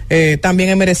 también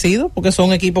es merecido, porque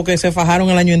son equipos que se fajaron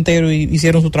el año entero y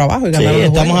hicieron su trabajo y ganaron Sí, los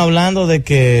estamos juegos. hablando de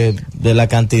que de la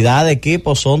cantidad de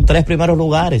equipos son 3 primeros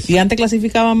lugares. Y antes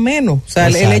clasificaban menos. O sea,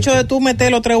 el hecho de tú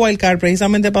meter los 3 wildcards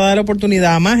precisamente para dar la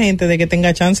oportunidad a más gente de que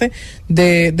tenga chance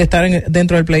de estar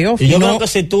dentro del playoff. Y yo creo que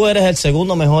si tú eres el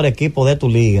segundo mejor equipo de tu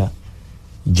liga,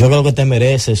 yo creo que te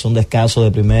mereces un descanso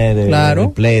de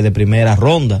de primera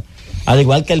ronda. al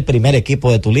igual que el primer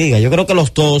equipo de tu liga. Yo creo que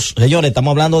los dos, señores,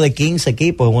 estamos hablando de 15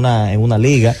 equipos en una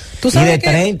liga y de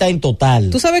 30 en total.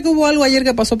 Tú sabes que hubo algo ayer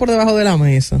que pasó por debajo de la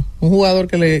mesa. Un jugador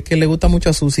que le gusta mucho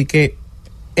a Susi, que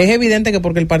es evidente que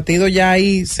porque el partido ya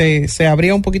ahí se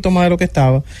abría un poquito más de lo que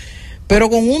estaba, pero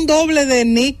con un doble de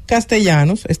Nick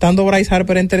Castellanos, estando Bryce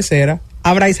Harper en tercera,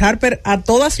 a Bryce Harper a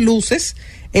todas luces,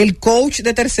 el coach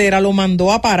de tercera lo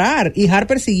mandó a parar y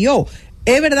Harper siguió.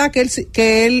 Es verdad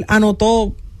que él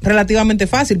anotó relativamente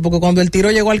fácil, porque cuando el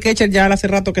tiro llegó al catcher ya hace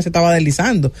rato que se estaba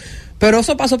deslizando, pero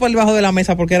eso pasó por debajo de la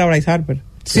mesa porque era Bryce Harper.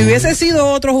 Si hubiese sido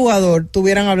otro jugador,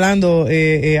 estuvieran hablando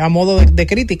a modo de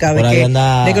crítica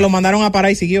de que lo mandaron a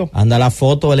parar y siguió. Anda la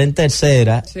foto, él en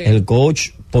tercera, el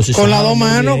coach posicionado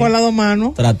con las dos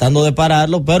manos tratando de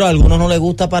pararlo, pero a algunos no les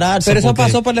gusta pararse. Pero eso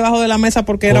pasó por debajo de la mesa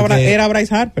porque era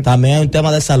Bryce Harper. También hay un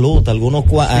tema de salud, algunos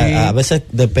a veces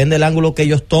depende del ángulo que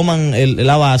ellos toman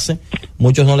la base,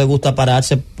 muchos no les gusta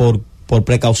pararse por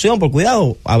precaución, por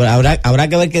cuidado. Habrá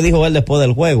que ver qué dijo él después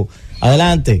del juego.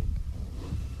 Adelante.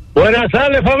 Buenas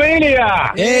tardes,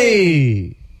 familia.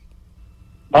 ¡Ey!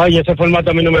 Oye, ese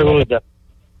formato a mí no me gusta.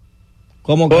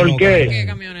 ¿Cómo que ¿Por qué,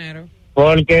 camionero?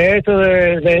 Porque eso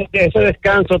de ese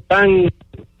descanso tan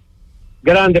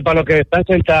grande para los que están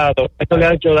sentados, esto le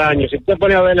ha hecho daño. Si usted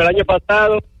pone a ver, el año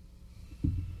pasado,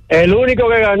 el único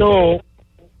que ganó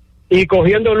y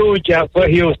cogiendo lucha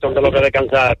fue Houston, de los que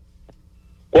descansaron.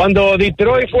 Cuando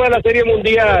Detroit fue a la Serie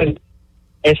Mundial,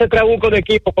 ese trabuco de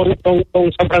equipo con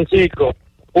San Francisco,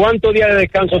 ¿cuántos días de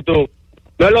descanso tuvo?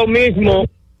 No es lo mismo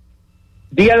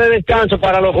día de descanso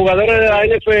para los jugadores de la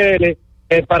NFL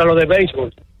que para los de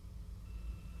béisbol.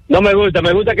 No me gusta,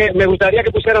 me gustaría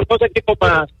que pusieran dos equipos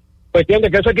más, cuestión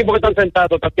de que esos equipos que están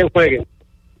sentados también jueguen.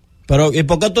 Pero, ¿y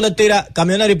por qué tú le tiras,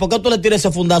 camionero, y por qué tú le tiras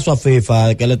ese fundazo a FIFA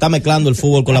de que le está mezclando el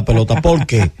fútbol con la pelota? ¿Por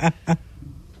qué?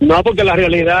 No, porque la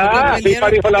realidad, FIFA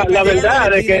dijo la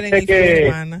verdad de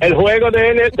que el juego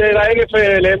de la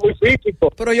NFL es muy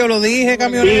físico. Pero yo lo dije,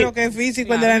 camionero, que es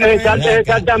físico el de la NFL.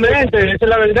 Exactamente, esa es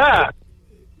la verdad.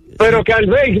 Pero que al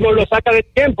béisbol lo saca de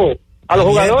tiempo. A los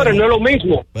jugadores no es lo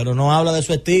mismo. Pero no habla de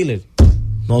su Steelers.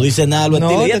 No dice nada de los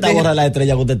Steelers. Y esta gorra de la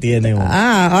estrella que usted tiene.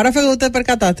 Ahora fue que usted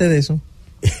percataste de eso.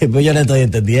 Pues yo no estoy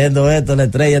entendiendo esto, la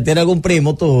estrella. ¿Tiene algún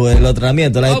primo tú en el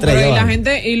entrenamiento, la estrella? Pero y la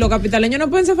gente, y los capitaleños no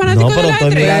pueden ser fanáticos de la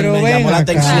estrella. Me llamó la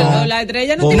atención. La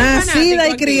estrella no tiene nacida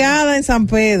y criada en San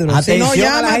Pedro. Atención, si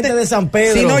no, a la gente de San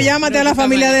Pedro. Si no, llámate a la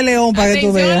familia de León para que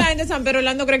tú veas. La gente de San Pedro,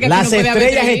 Orlando cree que las aquí no puede haber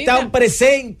estrellas están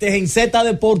presentes en Z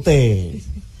Deportes.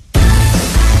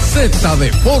 Z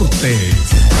Deportes.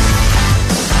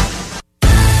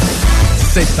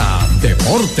 Z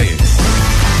Deportes.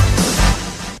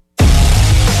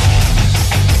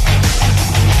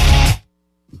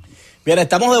 Bien,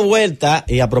 estamos de vuelta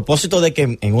y a propósito de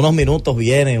que en unos minutos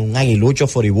viene un aguilucho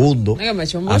furibundo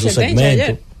a su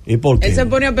segmento. ¿Y por qué? Él se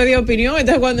pone a pedir opinión,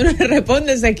 entonces cuando uno le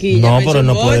responde se quilla. No, pero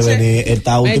no puede venir.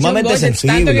 Está últimamente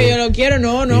sensible. Tanto que yo lo quiero,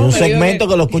 no. Y un segmento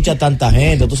que lo escucha tanta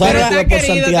gente. Tú sabes que por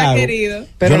Santiago.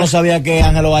 Yo no sabía que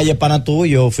Ángelo Valle es pana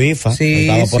tuyo, FIFA. Sí,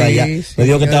 estaba por allá. Me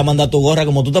dijo que te va a mandar tu gorra,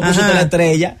 como tú te pusiste la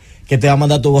estrella, que te va a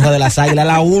mandar tu gorra de las águilas,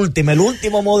 la última, el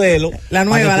último modelo. La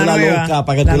nueva,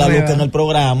 para que tú la luzcas en el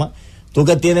programa. Tú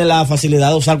que tienes la facilidad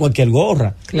de usar cualquier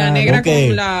gorra. La negra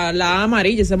con la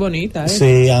amarilla, esa es bonita.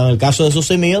 Sí, en el caso de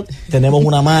Susi mío, tenemos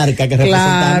una marca que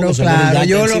representamos. Claro,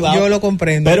 yo lo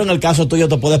comprendo. Pero en el caso tuyo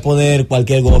te puedes poner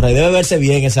cualquier gorra y debe verse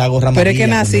bien esa gorra amarilla. Pero es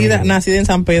que nacida en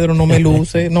San Pedro no me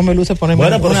luce ponerme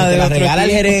bueno, pero si te la regala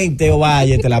el gerente o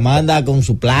Valle, te la manda con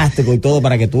su plástico y todo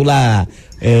para que tú la...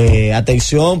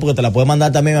 atención, porque te la puede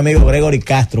mandar también mi amigo Gregory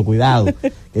Castro, cuidado,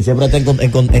 que siempre está en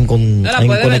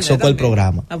conexión con el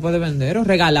programa. La puede vender o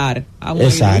regalar a un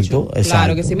exacto.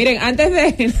 Claro que sí. Miren, antes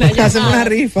de hacer una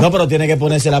rifa. No, pero tiene que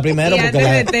ponérsela primero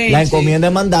porque la encomienda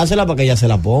es mandársela para que ella se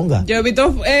la ponga. Yo he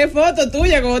visto fotos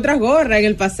tuyas con otras gorras en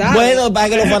el pasado. Bueno, para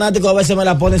que los fanáticos a veces me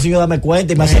la ponen sin yo darme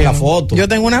cuenta y me hacen la foto. Yo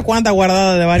tengo unas cuantas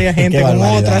guardadas de varias gente con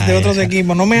otras de otros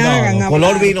equipos. No me hagan hablar.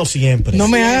 Color vino siempre. No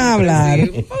me hagan hablar.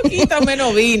 Un poquito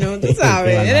menos vino, tú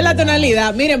sabes, es de la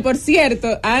tonalidad. Miren, por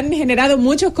cierto, han generado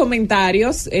muchos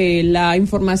comentarios la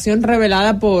información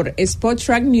revelada por Spot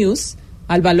Track News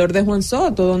al valor de Juan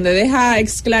Soto, donde deja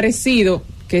esclarecido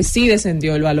que sí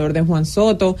descendió el valor de Juan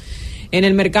Soto en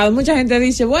el mercado. Mucha gente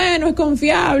dice, bueno, es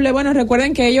confiable. Bueno,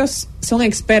 recuerden que ellos son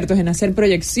expertos en hacer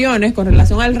proyecciones con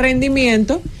relación al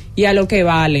rendimiento y a lo que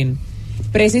valen.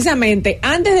 Precisamente,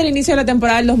 antes del inicio de la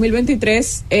temporada del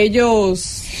 2023,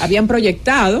 ellos habían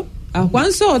proyectado a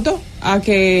Juan Soto a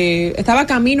que estaba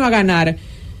camino a ganar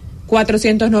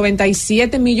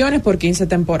 497 millones por 15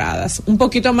 temporadas. Un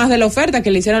poquito más de la oferta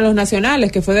que le hicieron los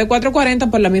nacionales, que fue de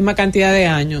 440 por la misma cantidad de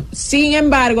años. Sin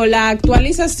embargo, la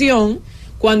actualización,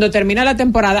 cuando termina la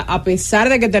temporada, a pesar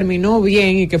de que terminó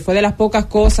bien y que fue de las pocas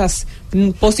cosas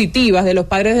positivas de los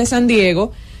Padres de San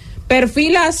Diego,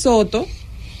 perfila a Soto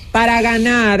para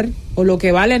ganar, o lo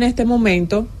que vale en este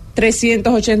momento,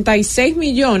 386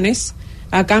 millones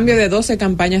a cambio de 12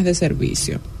 campañas de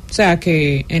servicio. O sea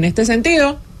que, en este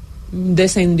sentido,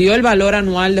 descendió el valor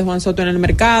anual de Juan Soto en el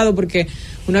mercado, porque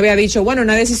uno había dicho, bueno,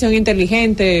 una decisión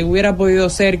inteligente hubiera podido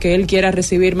ser que él quiera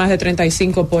recibir más de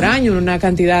 35 por año, una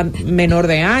cantidad menor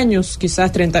de años,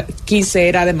 quizás 15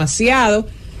 era demasiado.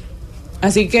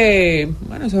 Así que,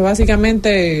 bueno, eso es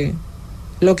básicamente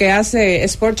lo que hace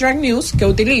Sport Track News, que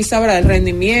utiliza, ¿verdad?, el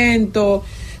rendimiento.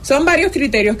 Son varios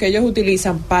criterios que ellos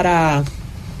utilizan para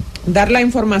dar la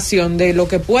información de lo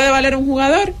que puede valer un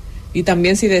jugador y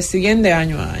también si desciende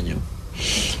año a año.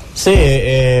 Sí,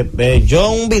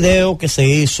 yo un video que se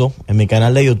hizo en mi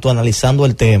canal de YouTube analizando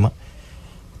el tema,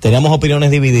 teníamos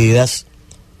opiniones divididas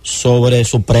sobre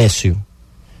su precio.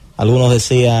 Algunos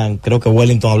decían, creo que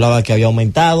Wellington hablaba que había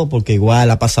aumentado porque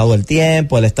igual ha pasado el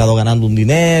tiempo, él ha estado ganando un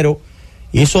dinero,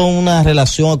 hizo una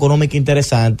relación económica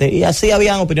interesante y así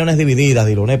habían opiniones divididas,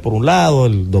 Diloné por un lado,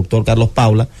 el doctor Carlos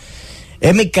Paula.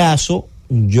 En mi caso,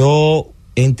 yo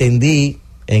entendí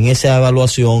en esa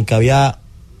evaluación que había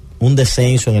un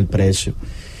descenso en el precio.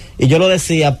 Y yo lo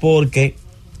decía porque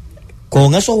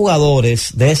con esos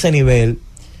jugadores de ese nivel,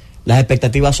 las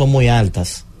expectativas son muy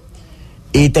altas.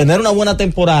 Y tener una buena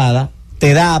temporada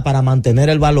te da para mantener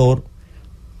el valor,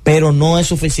 pero no es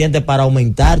suficiente para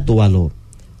aumentar tu valor.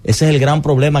 Ese es el gran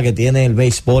problema que tiene el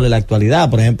béisbol en la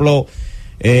actualidad. Por ejemplo,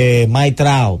 Mike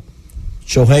Trout,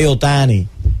 Shohei Ohtani,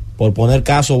 por poner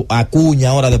caso, Acuña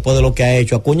ahora después de lo que ha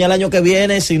hecho. Acuña el año que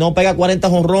viene, si no pega 40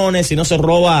 jonrones, si no se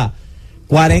roba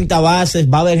 40 bases,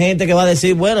 va a haber gente que va a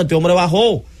decir, bueno, este hombre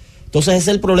bajó. Entonces ese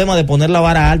es el problema de poner la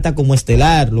vara alta como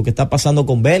estelar, lo que está pasando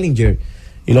con Bellinger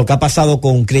y lo que ha pasado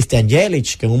con Christian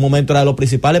Yelich, que en un momento era de los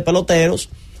principales peloteros.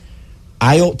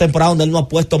 Hay temporadas donde él no ha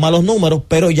puesto malos números,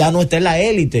 pero ya no está en la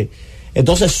élite.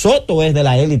 Entonces Soto es de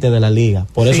la élite de la liga.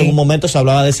 Por eso en un momento se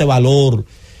hablaba de ese valor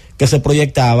que se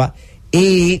proyectaba.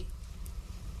 Y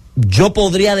yo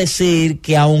podría decir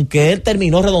que aunque él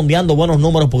terminó redondeando buenos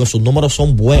números, porque sus números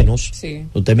son buenos, sí,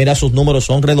 usted mira sus números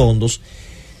son redondos,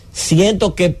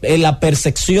 siento que en la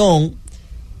percepción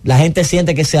la gente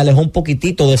siente que se alejó un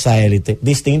poquitito de esa élite,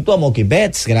 distinto a Mookie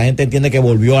Betts, que la gente entiende que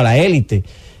volvió a la élite,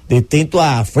 distinto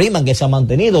a Freeman, que se ha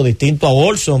mantenido, distinto a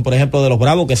Olson, por ejemplo, de los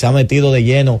Bravos, que se ha metido de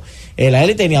lleno en la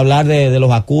élite, ni hablar de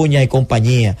los Acuña y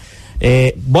compañía.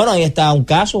 Bueno, ahí está un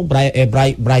caso,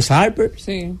 Bryce Harper.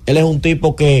 Sí. Él es un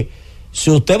tipo que, si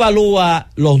usted evalúa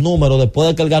los números después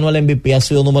de que él ganó el MVP, ha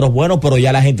sido números buenos, pero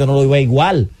ya la gente no lo ve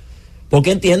igual,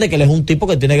 porque entiende que él es un tipo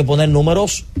que tiene que poner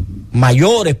números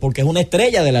mayores, porque es una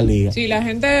estrella de la liga. Sí, la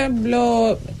gente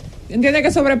lo entiende que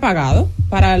es sobrepagado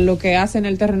para lo que hace en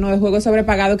el terreno de juego, es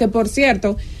sobrepagado, que por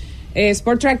cierto,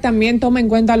 Sport Track también toma en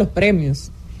cuenta los premios.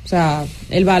 O sea,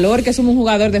 el valor que suma un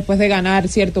jugador después de ganar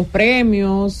ciertos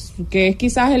premios, que es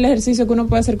quizás el ejercicio que uno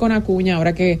puede hacer con Acuña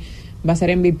ahora que va a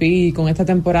ser MVP con esta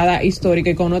temporada histórica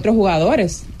y con otros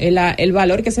jugadores, el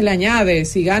valor que se le añade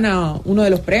si gana uno de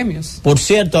los premios. Por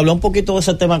cierto, hablé un poquito de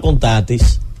ese tema con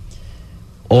Tatis.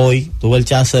 Hoy tuve el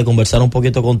chance de conversar un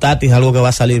poquito con Tatis, algo que va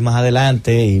a salir más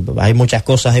adelante, y hay muchas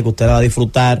cosas que usted va a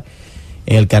disfrutar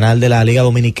en el canal de la Liga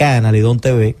Dominicana, Lidón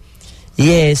TV, y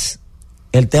es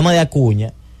el tema de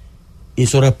Acuña. Y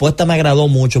su respuesta me agradó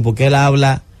mucho porque él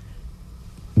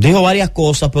dijo varias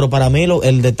cosas, pero para mí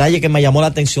el detalle que me llamó la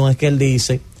atención es que él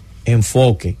dice,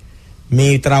 enfoque.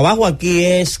 Mi trabajo aquí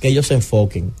es que ellos se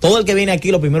enfoquen. Todo el que viene aquí,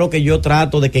 lo primero que yo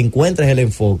trato de que encuentre es el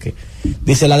enfoque.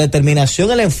 Dice, la determinación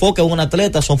y el enfoque de un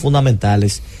atleta son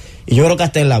fundamentales. Y yo creo que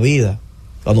hasta en la vida,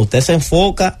 cuando usted se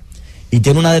enfoca y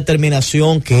tiene una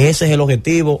determinación que ese es el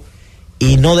objetivo,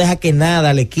 y no deja que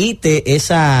nada le quite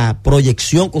esa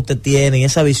proyección que usted tiene,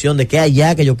 esa visión de que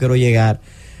allá que yo quiero llegar.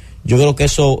 Yo creo que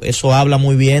eso habla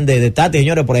muy bien de Tati.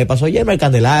 Señores, por ahí pasó Jamer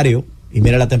Candelario, y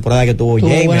mira la temporada que tuvo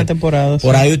Jamer. Buena temporada,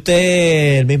 por ahí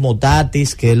usted, el mismo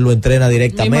Tatis, que él lo entrena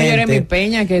directamente. Jeremy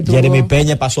Peña, que tuvo. Jeremy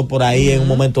Peña pasó por ahí en un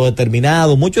momento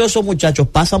determinado. Muchos de esos muchachos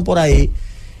pasan por ahí,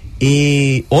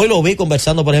 y hoy lo vi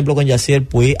conversando, por ejemplo, con Yasiel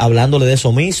Puig, hablándole de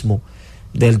eso mismo,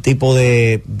 del tipo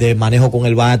de manejo con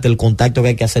el bate, el contacto que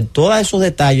hay que hacer. Todos esos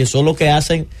detalles son los que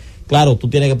hacen, claro, tú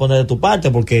tienes que poner de tu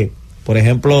parte, porque, por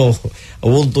ejemplo,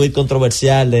 hubo un tuit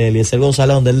controversial de Eliezer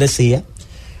González donde él decía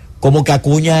como que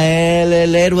Acuña es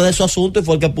el héroe de su asunto y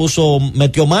fue el que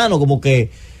metió mano, como que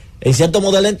en cierto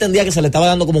modo él entendía que se le estaba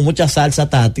dando como mucha salsa a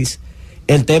Tatis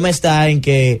El tema está en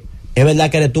que es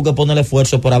verdad que eres tú que pones el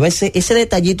esfuerzo, pero a veces ese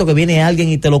detallito que viene alguien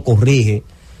y te lo corrige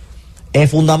es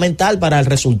fundamental para el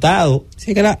resultado.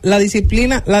 Sí, que la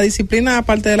disciplina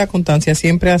aparte de la constancia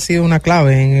siempre ha sido una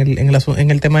clave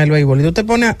en el tema del béisbol. Y tú te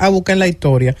pones a buscar en la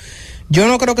historia. Yo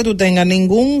no creo que tú tengas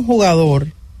ningún jugador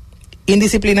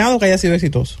indisciplinado que haya sido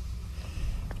exitoso.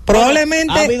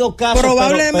 Probablemente, ha habido casos,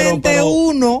 pero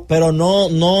uno, pero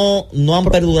no han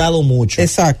perdurado mucho.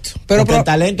 Exacto. Porque el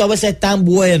talento a veces es tan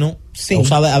bueno, sí. O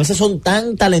sea, a veces son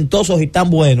tan talentosos y tan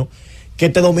buenos que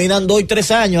te dominan 2 y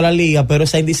 3 años la liga, pero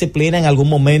esa indisciplina en algún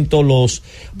momento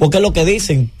porque es lo que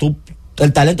dicen,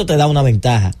 el talento te da una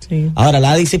ventaja. Sí. Ahora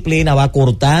la disciplina va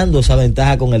cortando esa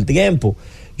ventaja con el tiempo.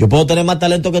 Yo puedo tener más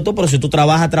talento que tú, pero si tú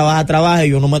trabajas, y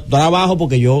yo no me trabajo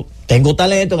porque yo tengo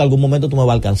talento, en algún momento tú me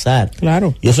vas a alcanzar.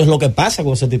 Claro. Y eso es lo que pasa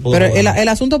con ese tipo de Pero jugadores. el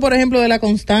asunto, por ejemplo, de la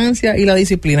constancia y la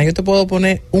disciplina, yo te puedo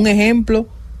poner un ejemplo,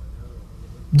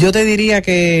 yo te diría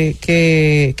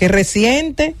que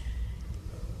reciente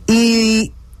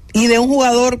y de un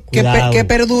jugador que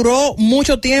perduró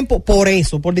mucho tiempo por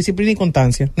disciplina y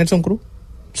constancia, Nelson Cruz.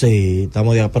 Sí,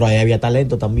 pero ahí había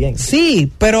talento también.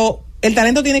 Sí, pero el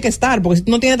talento tiene que estar, porque si tú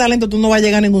no tienes talento tú no vas a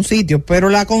llegar a ningún sitio, pero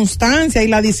la constancia y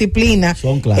la disciplina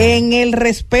en el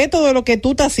respeto de lo que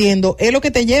tú estás haciendo es lo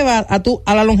que te lleva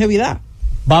a la longevidad.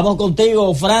 Vamos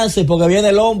contigo, Francis, porque viene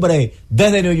el hombre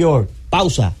desde New York.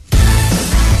 Pausa.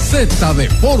 Z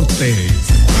Deportes.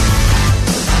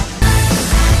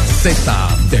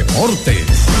 Z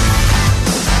Deportes.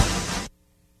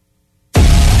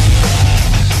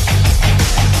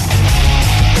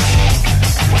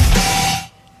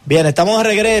 Bien, estamos de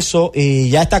regreso y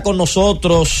ya está con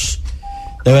nosotros,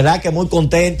 de verdad que muy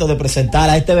contento de presentar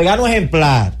a este vegano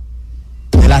ejemplar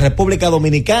de la República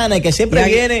Dominicana y que siempre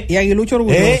viene. Y Aguilucho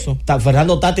orgulloso.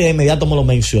 Fernando Tati de inmediato me lo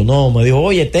mencionó, me dijo,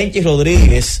 oye, Tenchi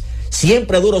Rodríguez,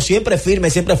 siempre duro, siempre firme,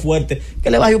 siempre fuerte,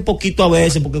 que le baje un poquito a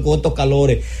veces porque con estos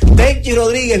calores. Tenchi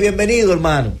Rodríguez, bienvenido,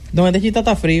 hermano. Donde Tenchi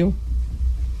está frío.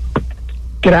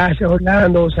 Gracias,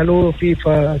 Orlando. Saludos,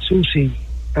 FIFA, Susi,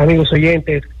 amigos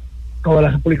oyentes, toda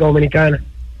la República Dominicana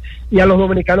y a los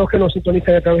dominicanos que nos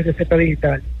sintonizan a través de Z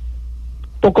Digital.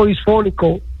 Poco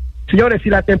disfónico. Señores, si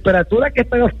la temperatura que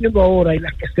están haciendo ahora y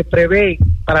las que se prevén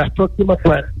para las próximas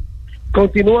semanas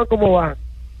continúan como van,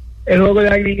 el juego de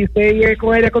Aguilucho es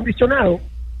con aire acondicionado.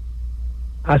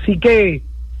 Así que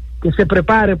se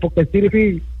preparen porque el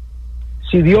City,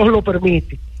 si Dios lo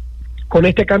permite, con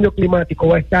este cambio climático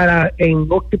va a estar en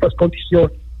óptimas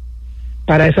condiciones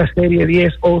para esa serie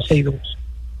 10, 11 y 2.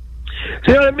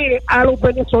 Señores, miren, a los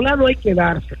venezolanos hay que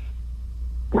darse,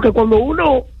 porque cuando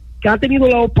uno que ha tenido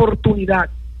la oportunidad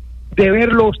de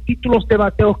ver los títulos de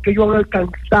bateos que ellos han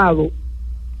alcanzado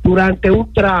durante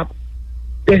un tramo,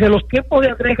 desde los tiempos de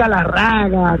Andrés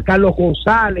Galarraga, Carlos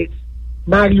González,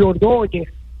 Mario Ordóñez,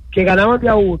 que ganaban de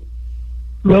a uno,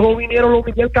 luego vinieron los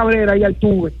Miguel Cabrera y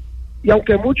Altuve, y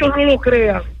aunque muchos no lo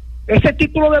crean, ese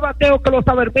título de bateo que los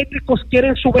sabermétricos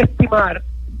quieren subestimar,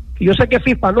 y yo sé que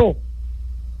FIFA no,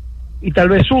 y tal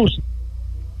vez Susi,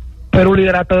 pero un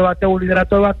liderato de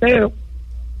bateo.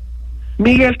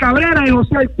 Miguel Cabrera y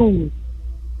José Altuve,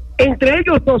 entre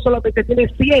ellos dos solamente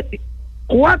tienen 7,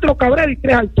 4 Cabrera y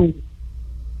 3 Altuve,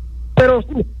 pero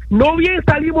no bien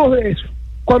salimos de eso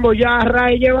cuando ya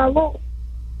Ray lleva 2.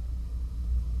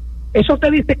 Eso te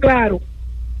dice claro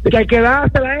de que hay que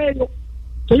dársela a ellos.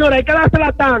 Señora, hay que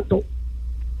dársela tanto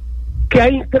que ha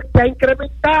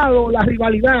incrementado la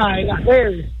rivalidad en las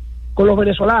redes con los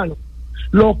venezolanos.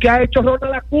 Lo que ha hecho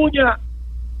Ronald Acuña,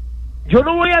 yo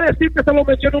no voy a decir que se lo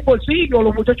menciona un bolsillo a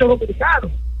los muchachos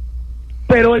dominicanos,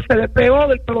 pero él se le pegó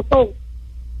del pelotón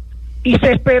y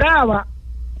se esperaba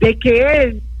de que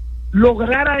él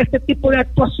lograra este tipo de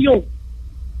actuación.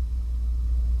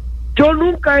 Yo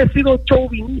nunca he sido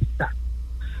chauvinista,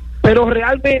 pero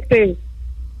realmente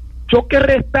yo que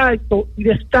resalto y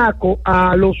destaco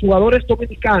a los jugadores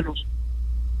dominicanos,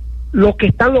 lo que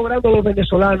están logrando los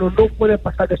venezolanos no puede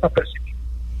pasar desapercibido.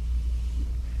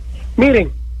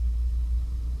 Miren,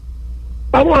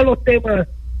 vamos a los temas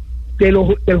del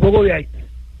juego de Haití.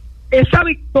 Esa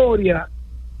victoria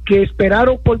que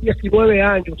esperaron por 19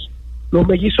 años los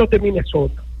mellizos de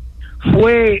Minnesota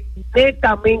fue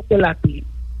netamente latina,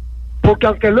 porque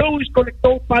aunque Lewis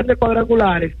conectó un par de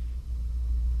cuadrangulares,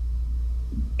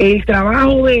 el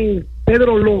trabajo de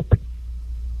Pedro López,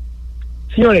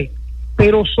 señores,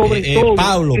 pero sobre todo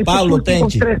Pablo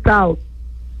Tenchi. 3 outs.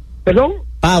 ¿Perdón?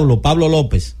 Pablo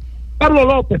López. Pablo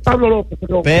López,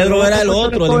 perdón. Pedro era el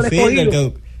otro, el infielder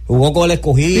que jugó con el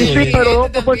Escogido. Sí, pero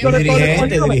López fue el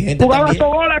dirigente jugaba su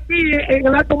gol aquí en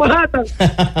el Alto Manhattan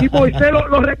y Moisés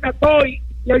lo rescató y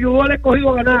ayudó al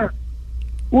Escogido a ganar.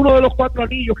 uno de los 4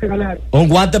 anillos que ganaron. Un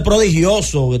guante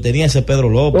prodigioso que tenía ese Pedro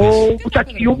López.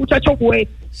 Un muchacho bueno.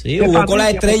 Sí, jugó con la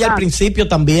Estrella al principio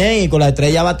también, y con la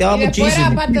Estrella bateaba muchísimo.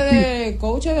 Era parte de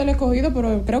coach del escogido,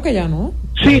 pero creo que ya no.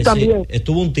 Sí, también.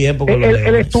 Estuvo un tiempo con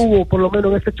él estuvo, por lo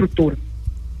menos, en esa estructura.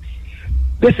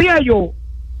 Decía yo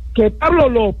que Pablo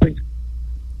López,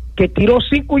 que tiró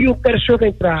 5 1/3 de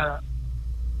entrada,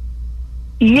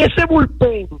 y ese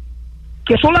bullpen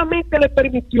que solamente le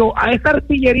permitió a esa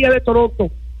artillería de Toronto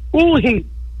un hit.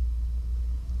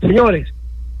 Señores,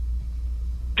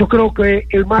 yo creo que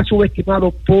el más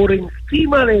subestimado por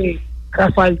encima de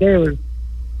Rafael Devers,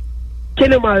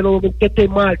 ¿quién es más de los que te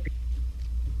marque?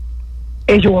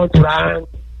 Es Joan Durán,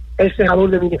 el senador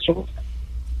de Minnesota.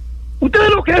 Ustedes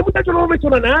lo que es, muchachos, no lo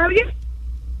menciona nadie.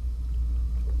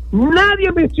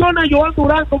 Nadie menciona a Joan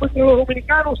Durán como entre los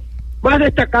dominicanos más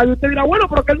destacados. Y usted dirá, bueno,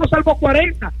 pero que él no salvó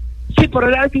 40. Sí, pero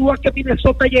él ayudó a que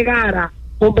Minnesota llegara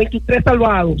con 23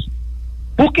 salvados.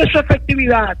 Busque su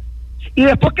efectividad. Y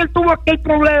después que él tuvo aquel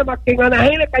problema, que en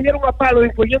Anaheim le cayeron a palos,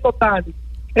 incluyendo Tani,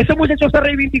 ese muchacho se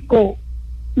reivindicó.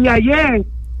 Y ayer,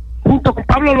 junto con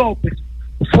Pablo López,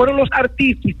 fueron los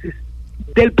artífices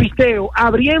del pisteo,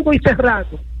 abriendo y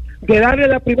cerrando, de darle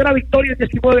la primera victoria en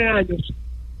 19 años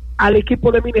al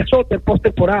equipo de Minnesota en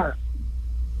postemporada.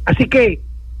 Así que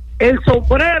el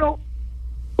sombrero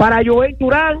para Joel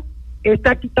Durán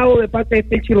está quitado de parte de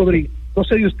Tenchi Rodríguez. No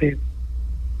sé de usted.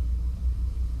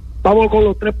 Vamos con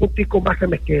los 3 punticos más que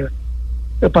me quedan.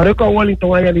 Me parezco a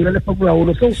Wellington ahí a nivel de Fórmula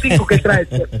 1. Son 5 que trae.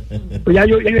 Pues ya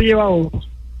yo he llevado 2.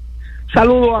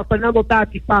 Saludo a Fernando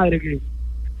Tati, padre, que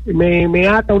me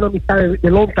ata una amistad de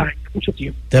long time, mucho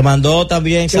tiempo. Te mandó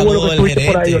también saludos bueno el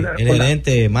gerente, el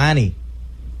gerente Manny.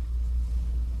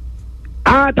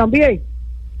 También.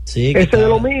 Sí. Ese de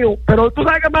lo mío. Pero tú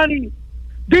sabes que Manny,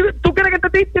 ¿tú quieres que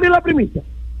te tire la primicia?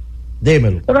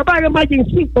 Dímelo. Lo que pasa es que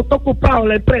Mayencito está ocupado en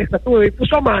la empresa, tú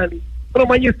puso a Manny, pero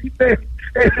Mayencito es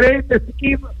gerente, es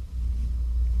equipo.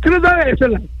 ¿Tú no sabes eso,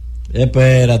 ¿verdad?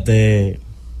 Espérate.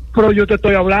 Pero yo te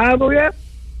estoy hablando, bien.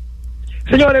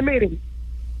 Señores, miren,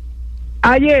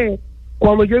 ayer,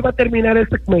 cuando yo iba a terminar el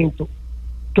segmento,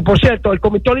 que por cierto, el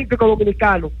Comité Olímpico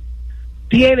Dominicano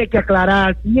tiene que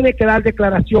aclarar, tiene que dar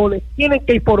declaraciones, tienen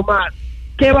que informar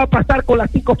qué va a pasar con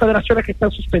las 5 federaciones que están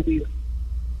suspendidas.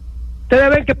 Ustedes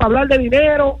ven que para hablar de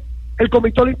dinero, el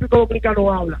Comité Olímpico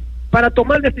Dominicano habla. Para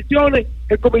tomar decisiones,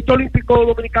 el Comité Olímpico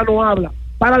Dominicano habla.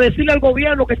 Para decirle al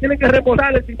gobierno que tienen que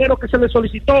reembolsar el dinero que se le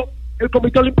solicitó, el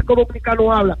Comité Olímpico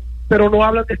Dominicano habla. Pero no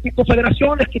hablan de 5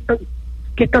 federaciones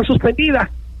que están suspendidas.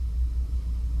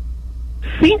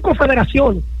 5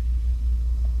 federaciones.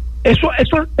 Eso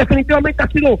definitivamente ha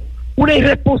sido una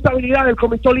irresponsabilidad del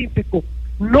Comité Olímpico.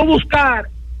 No buscar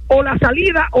o la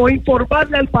salida o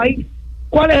informarle al país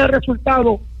cuál es el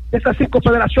resultado de esas 5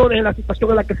 federaciones en la situación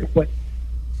en la que se encuentran.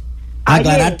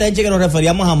 Aclarar, Tenchi, que nos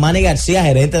referíamos a Manny García,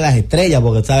 gerente de las Estrellas,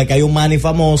 porque sabe que hay un Manny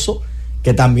famoso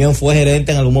que también fue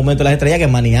gerente en algún momento de las Estrellas, que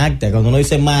es Manny Acta. Cuando uno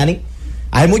dice Manny,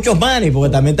 hay muchos Manny,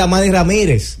 porque también está Manny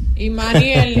Ramírez. Y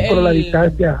Manny,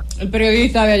 el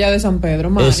periodista de allá de San Pedro,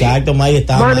 Manny. Exacto, Manny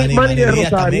está Manny de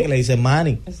Díaz también, que le dicen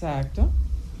Manny. Exacto.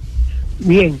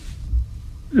 Bien.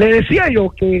 Le decía yo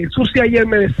que Susi ayer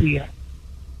me decía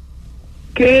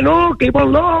que no, que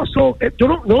iban losos, que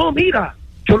yo no, mira,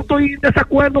 yo no estoy en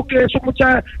desacuerdo que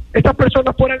estas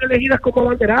personas fueran elegidas como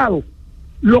abanderados.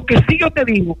 Lo que sí yo te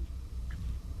digo,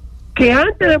 que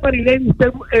antes de Marilyn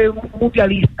ser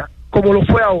mundialista, como lo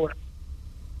fue ahora,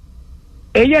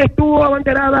 ella estuvo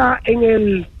abanderada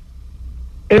en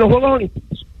los Juegos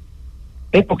Olímpicos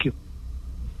en Tokio.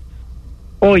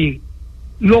 Oye,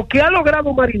 lo que ha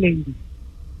logrado Marilyn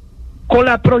con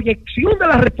la proyección de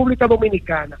la República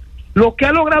Dominicana, lo que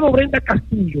ha logrado Brenda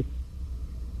Castillo,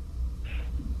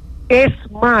 es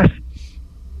más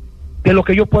de lo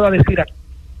que yo pueda decir aquí.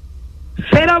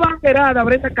 Ser abanderada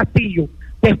Brenda Castillo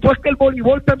después que el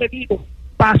voleibol femenino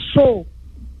pasó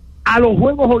a los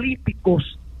Juegos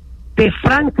Olímpicos de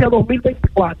Francia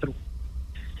 2024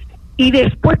 y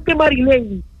después que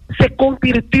Marilyn se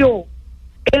convirtió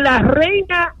en la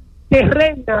reina de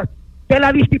reinas de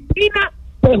la disciplina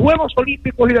de Juegos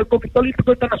Olímpicos y del Comité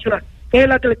Olímpico Internacional, que es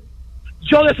el atletismo,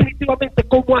 yo definitivamente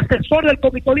como asesor del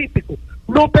Comité Olímpico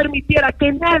no permitiera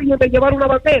que nadie me llevara una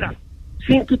bandera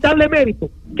sin quitarle mérito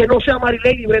que no sea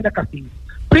Marilyn y Brenda Castillo.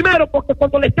 Primero, porque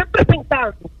cuando le estén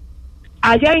presentando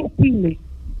allá en Chile,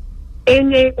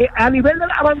 a nivel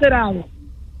del abanderado,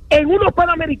 en unos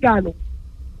panamericanos,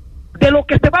 de lo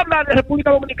que se va a hablar de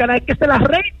República Dominicana es que se la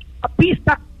reina la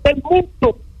pista del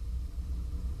mundo.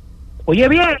 Oye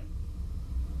bien,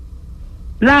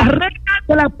 la reina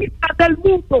de la pista del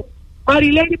mundo,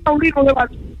 Marilyn y Paulino de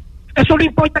Valle. Eso no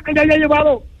importa que ella haya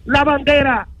llevado la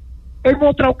bandera en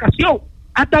otra ocasión,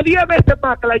 hasta 10 veces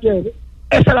más que la lleve,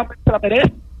 esa la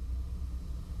merece.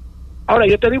 Ahora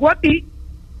yo te digo a ti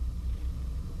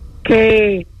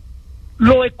que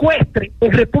lo ecuestre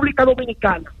en República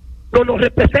Dominicana no nos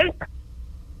representa,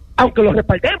 aunque lo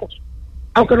respaldemos,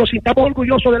 aunque nos sintamos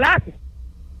orgullosos del arte.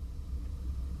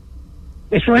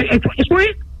 Eso es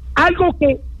algo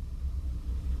que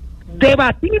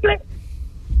debatible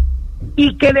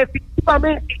y que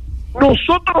definitivamente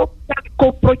nosotros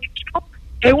con proyección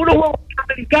en unos Juegos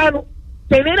Panamericanos,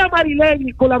 tener a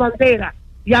Marileni con la bandera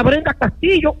y a Brenda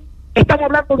Castillo, estamos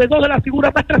hablando de dos de las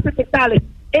figuras más trascendentales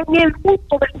en el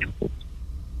mundo del deporte.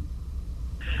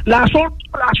 Lazo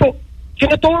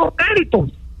tiene todos los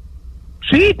méritos,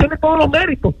 sí, tiene todos los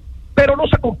méritos, pero no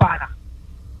se compara.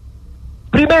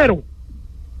 Primero,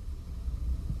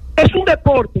 es un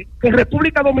deporte que en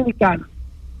República Dominicana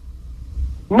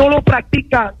no lo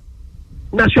practica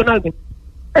nacionalmente.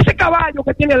 Ese caballo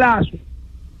que tiene Lazo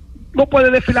no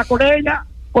puede desfilar con ella,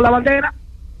 con la bandera.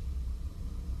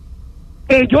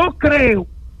 Yo creo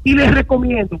y les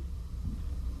recomiendo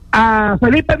a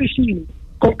Felipe Vicini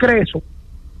con Creso,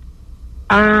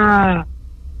 a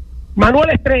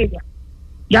Manuel Estrella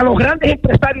y a los grandes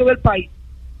empresarios del país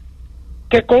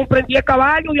que compren 10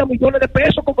 caballos y a millones de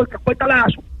pesos como el que cuesta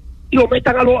Lazo y lo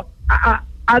metan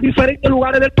a diferentes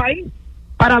lugares del país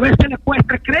para ver si el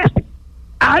ecuestre crece.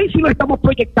 Ahí sí lo estamos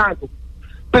proyectando.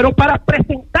 Pero para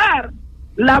presentar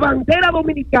la bandera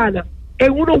dominicana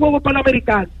en unos Juegos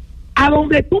Panamericanos, a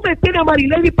donde tú me tienes a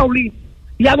Marilady Paulino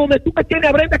y a donde tú me tienes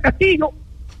a Brenda Castillo,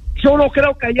 yo no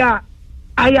creo que allá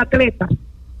hay atletas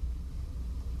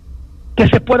que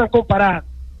se puedan comparar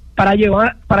para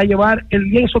llevar el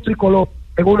lienzo tricolor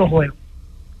en unos Juegos.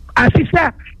 Así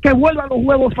sea, que vuelvan los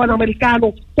Juegos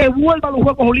Panamericanos, que vuelvan los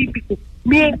Juegos Olímpicos,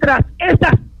 mientras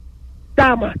esas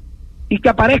damas y que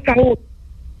aparezcan otros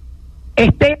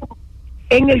estén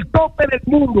en el tope del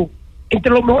mundo,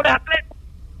 entre los mejores atletas,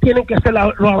 tienen que ser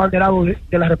los abanderados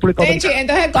de la República Dominicana.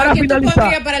 Entonces, ¿quién tú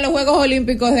pondrías para los Juegos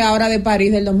Olímpicos de ahora de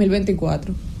París del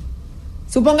 2024?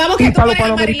 Supongamos que tú pones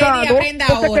a Marilady y a Brenda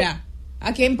ahora.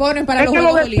 ¿A quién pones para los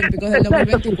Juegos Olímpicos del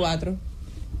 2024?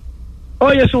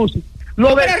 Oye, Susi,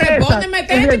 pero respóndeme,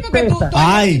 Tenchi, porque tú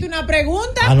hiciste una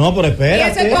pregunta. Ah, no, pero espérate.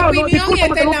 Y esa es tu opinión y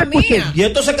esta es la mía. Y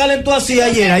esto se calentó así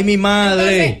ayer, ay mi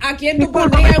madre. Entonces, ¿a quién tú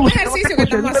pondrías? Es un ejercicio que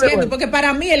estamos haciendo, porque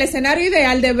para mí el escenario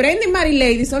ideal de Brenda y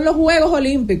Marilady son los Juegos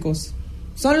Olímpicos.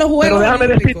 Son los Juegos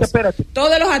Olímpicos.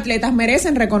 Todos los atletas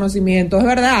merecen reconocimiento, es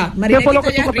verdad. Marilady está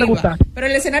allá arriba. Pero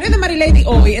el escenario de Marilady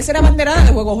hoy es ser abanderada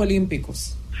de Juegos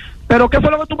Olímpicos. ¿Pero qué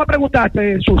fue lo que tú me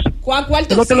preguntaste, Susi? ¿Cuál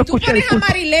tú, no si tú pones a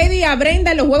Marilady y a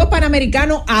Brenda en los Juegos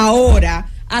Panamericanos ahora,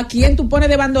 ¿a quién tú pones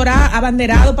de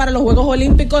abanderado para los Juegos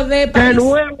Olímpicos de París? De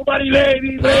nuevo,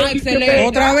 Marilady. Excelente.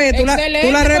 Otra vez, tú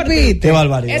la repites. Qué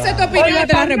barbaridad. Esa es tu opinión,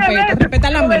 te la respeto.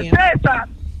 Respeta la mía.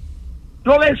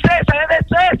 Lo de César es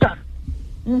de César.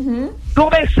 Lo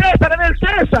de César es del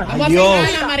César. Vamos a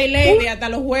fijar a Marilady hasta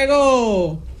los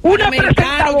Juegos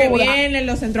Panamericanos que vienen,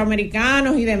 los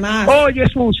centroamericanos y demás. Oye,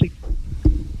 Susi,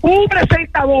 un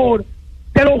presentador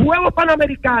de los Juegos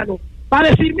Panamericanos para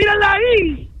decir, mírenla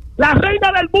ahí, la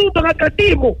reina del mundo en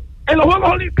atletismo en los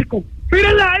Juegos Olímpicos,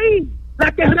 mírenla ahí,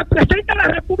 la que representa a la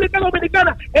República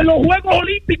Dominicana en los Juegos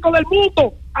Olímpicos del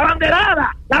mundo,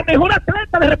 abanderada, la mejor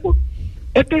atleta de República.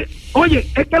 Es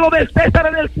que lo del César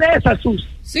es del César, Sus.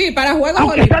 Sí, para Juegos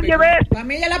Olímpicos. Para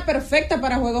mí ella es la perfecta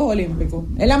para Juegos Olímpicos.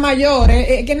 Es la mayor,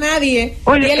 es que nadie.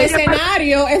 Y el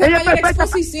escenario es de mayor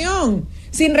exposición,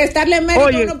 sin restarle mérito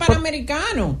a uno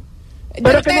panamericano.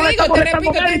 Yo te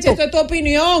repito, Tenchi, esto es tu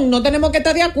opinión. No tenemos que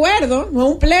estar de acuerdo. No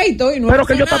es un pleito y no es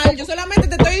personal. Yo solamente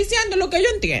te estoy diciendo lo que yo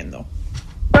entiendo.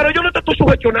 Pero yo no te estoy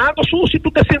sugestionando, Susi. Tú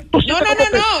te sientes.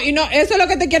 No. Y no, eso es lo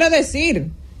que te quiero decir.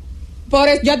 Por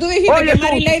eso, ya tú dijiste que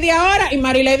Marilady ahora y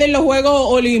Marilady en los Juegos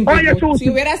Olímpicos. Susi, si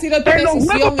hubiera sido tu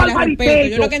decisión, y la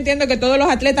respeto. Yo lo que entiendo es que todos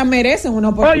los atletas merecen una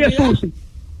oportunidad. Oye, Susi,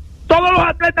 todos los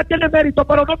atletas tienen mérito,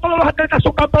 pero no todos los atletas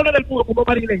son campeones del mundo como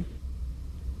Marilady.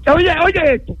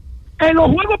 Oye esto. En los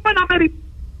Juegos Panamericanos,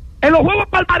 en los Juegos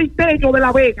Palmariteños de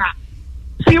La Vega,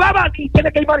 si va a Bani,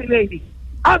 tiene que ir Marilady.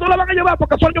 No la van a llevar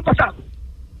porque fue el año pasado.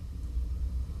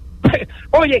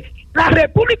 Oye, la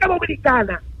República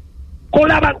Dominicana con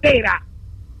la bandera,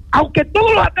 aunque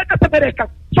todos los atletas se merezcan,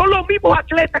 son los mismos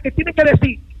atletas que tienen que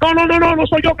decir, no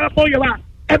soy yo que la puedo llevar,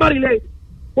 es Marilady.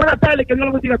 Buenas tardes, que Dios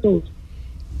los bendiga a todos.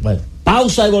 Bueno,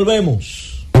 pausa y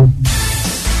volvemos.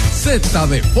 Z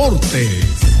Deportes.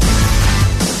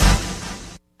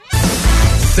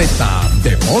 Z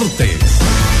Deportes.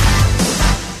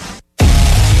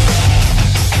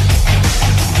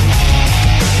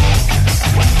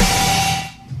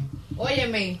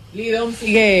 Óyeme, Lidón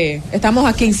sigue, estamos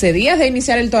a 15 días de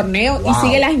iniciar el torneo y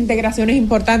sigue las integraciones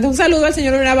importantes. Un saludo al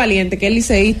señor Luna Valiente, que es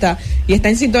liceísta y está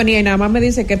en sintonía y nada más me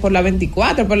dice que por la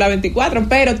 24,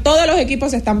 pero todos los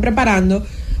equipos se están preparando.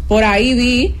 Por ahí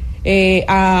vi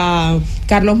a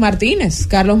Carlos Martínez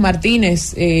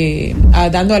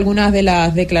dando algunas de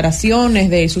las declaraciones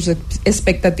de sus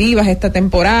expectativas esta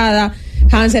temporada.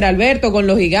 Hanser Alberto con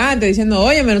los Gigantes diciendo,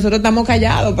 óyeme, nosotros estamos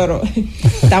callados, pero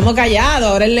estamos callados,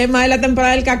 ahora el lema de la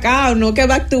temporada del cacao, no que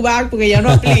back to back, porque ya no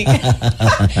aplica.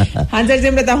 Hanser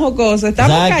siempre está jocoso,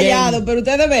 estamos callados, pero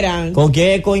ustedes verán. Con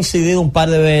quien he coincidido un par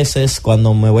de veces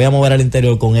cuando me voy a mover al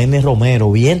interior, con Emi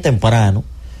Romero, bien temprano,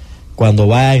 cuando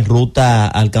va en ruta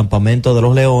al campamento de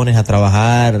los Leones a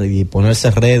trabajar y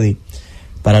ponerse ready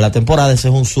para la temporada. Ese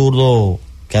es un zurdo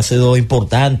que ha sido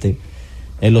importante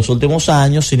en los últimos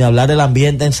años, sin hablar del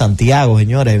ambiente en Santiago,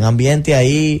 señores, un ambiente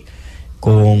ahí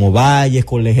con Ovalles,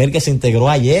 con Lejer, que se integró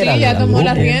ayer. Sí, ya tomó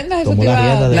las riendas,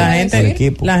 del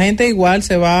equipo. La gente igual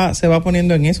se va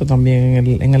poniendo en eso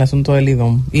también, en el asunto del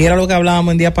Lidón. Y era lo que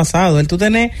hablábamos el día pasado, el tú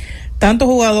tener tantos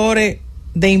jugadores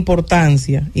de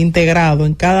importancia integrado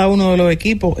en cada uno de los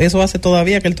equipos, eso hace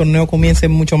todavía que el torneo comience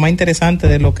mucho más interesante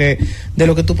de lo que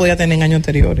tú podías tener en años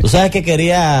anteriores. Tú sabes que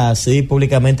quería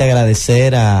públicamente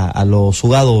agradecer a los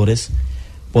jugadores,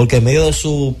 porque en medio de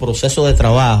su proceso de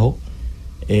trabajo,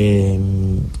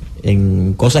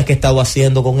 en cosas que he estado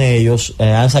haciendo con ellos,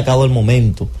 han sacado el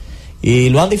momento y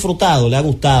lo han disfrutado, le ha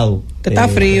gustado. Está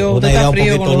frío, una idea un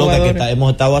poquito loca que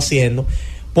hemos estado haciendo,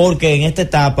 porque en esta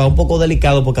etapa es un poco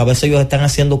delicado, porque a veces ellos están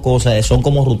haciendo cosas, son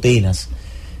como rutinas.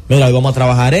 Mira, hoy vamos a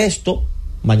trabajar esto,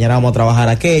 mañana vamos a trabajar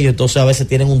aquello, entonces a veces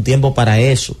tienen un tiempo para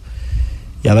eso.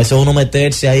 Y a veces uno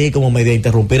meterse ahí como medio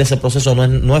interrumpir ese proceso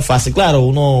no es fácil. Claro,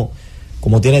 uno,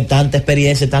 como tiene tanta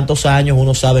experiencia, tantos años,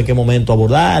 uno sabe en qué momento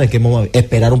abordar, en qué momento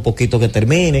esperar un poquito que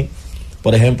termine.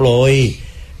 Por ejemplo, hoy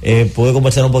pude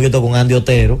conversar un poquito con Andy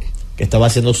Otero, que estaba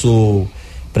haciendo su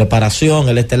preparación.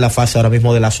 Él está en la fase ahora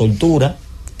mismo de la soltura.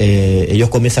 Ellos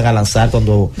comienzan a lanzar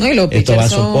cuando esto va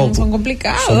un poco. Son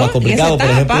complicados. Son más complicados.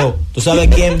 Por ejemplo, ¿tú sabes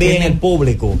quién vi en el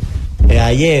público?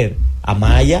 Ayer,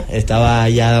 Amaya estaba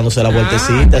ya dándose la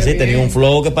vueltecita, así, tenía un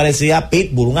flow que parecía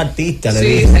Pitbull, un artista.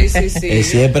 Sí.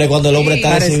 Siempre cuando el hombre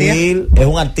está de civil, es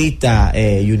un artista,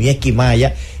 Yunieski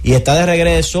Maya, y está de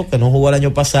regreso, que no jugó el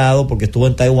año pasado porque estuvo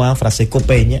en Taiwán, Francisco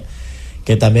Peña,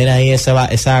 que también ahí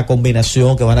esa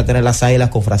combinación que van a tener las Águilas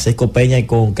con Francisco Peña y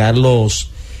con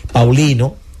Carlos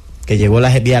Paulino, que llegó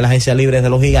vía la agencia libre de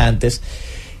los Gigantes,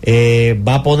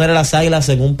 va a poner a las Águilas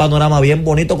en un panorama bien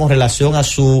bonito con relación a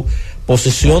su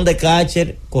posición de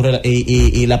catcher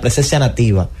y la presencia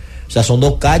nativa. O sea, son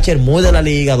dos catchers muy de la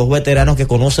liga, dos veteranos que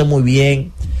conocen muy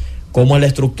bien cómo es la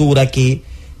estructura aquí,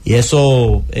 y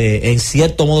eso en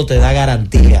cierto modo te da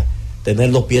garantía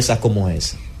tener dos piezas como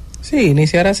esa. Sí,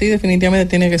 iniciar así definitivamente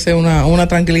tiene que ser una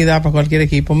tranquilidad para cualquier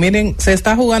equipo. Miren, se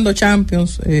está jugando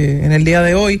Champions en el día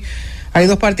de hoy. Hay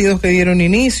dos partidos que dieron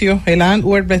inicio. El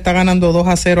Antwerp le está ganando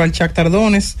 2-0 al Shakhtar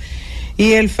Donetsk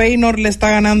y el Feyenoord le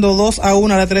está ganando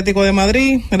 2-1 al Atlético de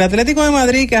Madrid. El Atlético de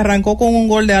Madrid que arrancó con un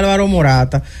gol de Álvaro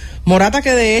Morata. Morata,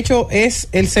 que de hecho es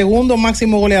el segundo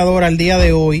máximo goleador al día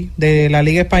de hoy de la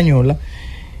Liga Española.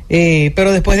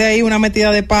 Pero después de ahí una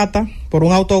metida de pata por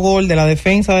un autogol de la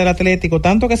defensa del Atlético,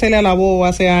 tanto que se le alabó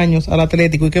hace años al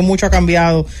Atlético y que mucho ha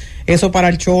cambiado eso para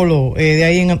el Cholo de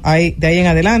ahí en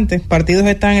adelante. Partidos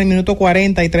están en el minuto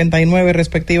 40 y 39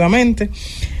 respectivamente.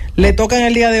 Le toca en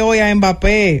el día de hoy a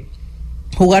Mbappé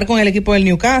jugar con el equipo del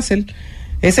Newcastle,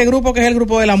 ese grupo que es el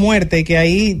grupo de la muerte, y que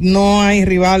ahí no hay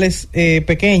rivales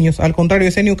pequeños. Al contrario,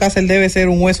 ese Newcastle debe ser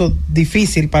un hueso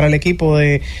difícil para el equipo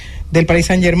del Paris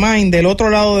Saint-Germain. Del otro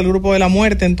lado del grupo de la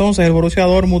muerte, entonces, el Borussia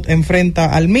Dortmund enfrenta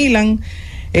al Milan.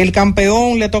 El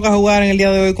campeón le toca jugar en el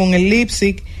día de hoy con el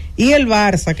Leipzig. Y el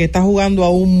Barça, que está jugando a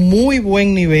un muy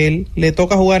buen nivel, le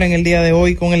toca jugar en el día de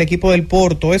hoy con el equipo del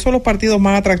Porto. Esos son los partidos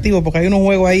más atractivos, porque hay unos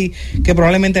juegos ahí que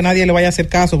probablemente nadie le vaya a hacer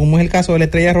caso, como es el caso de la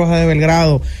Estrella Roja de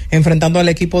Belgrado enfrentando al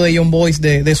equipo de Young Boys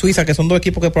de Suiza, que son dos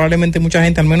equipos que probablemente mucha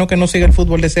gente, al menos que no siga el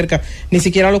fútbol de cerca, ni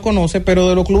siquiera lo conoce. Pero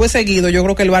de los clubes seguidos, yo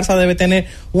creo que el Barça debe tener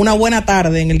una buena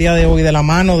tarde en el día de hoy, de la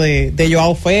mano de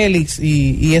Joao Félix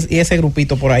y ese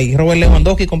grupito por ahí, Robert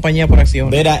Lewandowski y compañía por acción.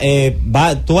 Mira,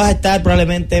 tú vas a estar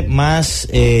probablemente más,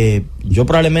 yo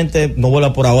probablemente no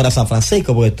vuelva por ahora a San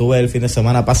Francisco porque estuve el fin de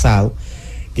semana pasado.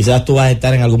 Quizás tú vas a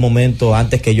estar en algún momento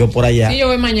antes que yo por allá. Sí, yo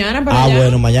voy mañana para allá.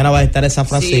 Bueno, mañana vas a estar en San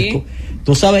Francisco. Sí.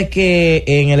 Tú sabes que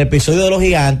en el episodio de los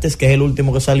Gigantes, que es el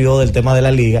último que salió del tema de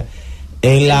la liga,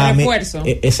 el refuerzo.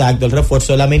 Exacto, el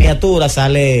refuerzo de la miniatura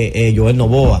sale Joel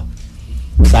Novoa.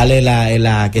 Sale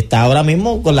la que está ahora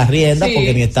mismo con las riendas,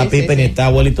 porque ni está Pipe ni está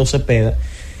Abuelito Cepeda.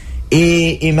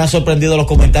 Y me ha sorprendido los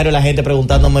comentarios, la gente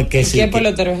preguntándome que si... ¿Qué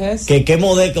pelotero es ese? ¿Qué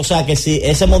modelo? O sea, que si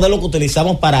ese modelo que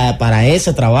utilizamos para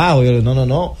ese trabajo. Yo digo,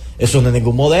 no, eso no es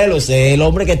ningún modelo, ese es el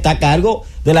hombre que está a cargo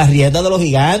de las riendas de los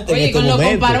gigantes. Oye, en este con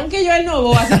momento. lo comparón que Joel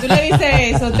Novoa, si tú le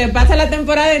dices eso, te pasa la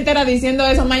temporada entera diciendo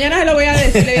eso, mañana se lo voy a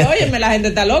decir, le digo, oye, la gente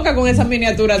está loca con esa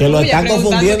miniatura que tuya, lo están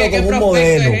confundiendo con un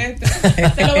modelo.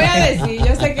 Te lo voy a decir,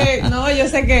 yo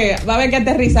sé que va a haber que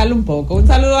aterrizarlo un poco. Un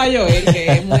saludo a Joel,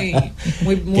 que es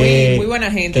muy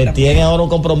buena gente. Que también. tiene ahora un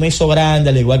compromiso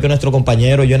grande, al igual que nuestro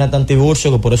compañero Jonathan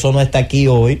Tiburcio, que por eso no está aquí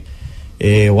hoy.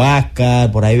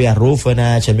 Huáscar, por ahí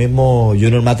Villarrúfenach, el mismo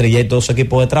Junior Matrillé y todo su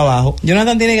equipo de trabajo.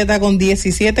 Jonathan tiene que estar con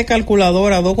 17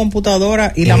 calculadoras, 2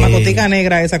 computadoras y la macotica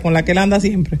negra esa con la que él anda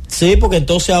siempre. Sí, porque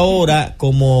entonces ahora,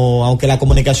 como aunque la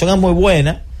comunicación es muy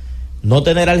buena, no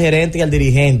tener al gerente y al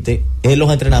dirigente en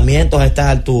los entrenamientos a estas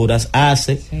alturas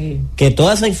hace que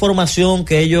toda esa información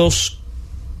que ellos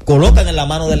colocan en la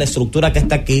mano de la estructura que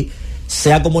está aquí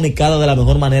sea comunicada de la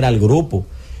mejor manera al grupo.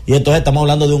 Y entonces estamos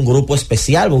hablando de un grupo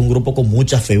especial, un grupo con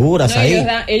muchas figuras ahí.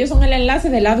 Ellos son el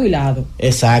enlace de lado y lado.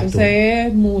 Exacto. Entonces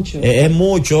es mucho. Es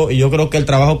mucho, y yo creo que el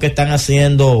trabajo que están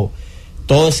haciendo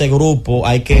todo ese grupo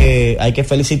hay que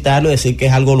felicitarlo y decir que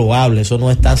es algo loable. Eso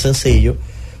no es tan sencillo.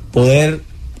 Poder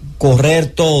correr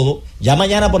todo. Ya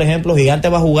mañana, por ejemplo,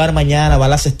 Gigantes va a jugar mañana, va a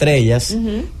las Estrellas.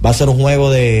 Va a ser un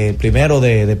juego de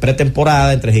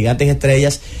pretemporada entre Gigantes y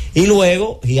Estrellas. Y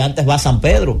luego Gigantes va a San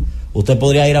Pedro. Usted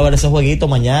podría ir a ver ese jueguito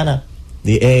mañana,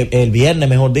 el viernes,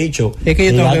 mejor dicho. Es que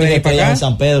yo tengo que venir para acá. En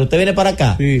San Pedro. ¿Usted viene para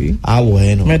acá? Sí. Ah,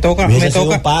 bueno. Me toca.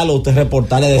 Un palo usted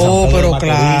reportarle de San Pedro. Pero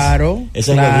claro.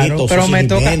 Ese jueguito, pero me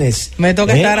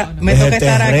toca estar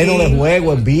terreno aquí. De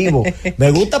juego en vivo. Me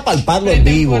gusta palparlo en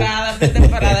vivo.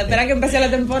 Pretemporada. Espera que empiece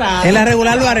la temporada. En la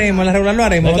regular lo haremos. Es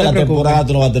que no la temporada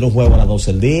tú no vas a tener un juego a las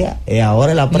 12 del día.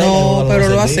 Ahora en la previa. No, pero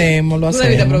lo hacemos. Tú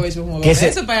debiste aprovechar un juego.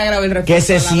 Eso para grabar el reporte.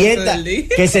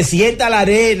 Que se sienta la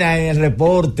arena en el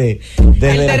reporte.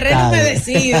 El terreno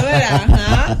humedecido, ¿verdad?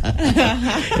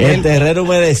 Ajá. El terreno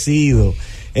humedecido.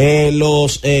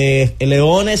 Los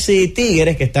Leones y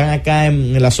Tigres que están acá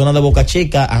en la zona de Boca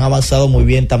Chica han avanzado muy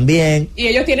bien también. Y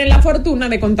ellos tienen la fortuna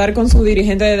de contar con su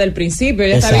dirigente desde el principio.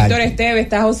 Ya está Víctor Esteves,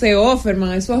 está José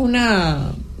Offerman. Eso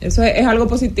es algo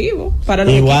positivo para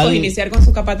los equipos iniciar con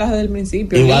su capataz desde el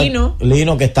principio.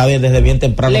 Lino que está bien desde bien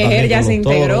temprano. Lejer ya se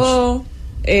integró.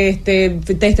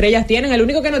 Estrellas tienen, el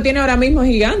único que no tiene ahora mismo es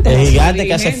Gigantes. El Gigante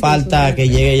que hace falta que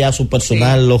llegue ya su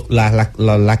personal,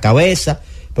 la cabeza,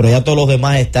 pero ya todos los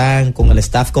demás están con el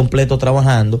staff completo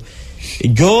trabajando.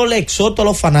 Yo le exhorto a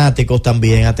los fanáticos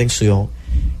también, atención,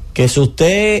 que si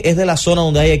usted es de la zona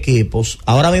donde hay equipos,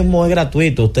 ahora mismo es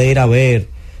gratuito usted ir a ver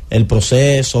el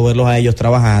proceso, verlos a ellos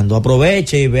trabajando.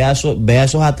 Aproveche y vea a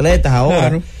esos atletas ahora.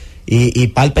 Claro. Y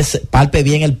palpe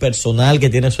bien el personal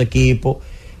que tiene su equipo.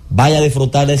 Vaya a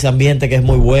disfrutar de ese ambiente que es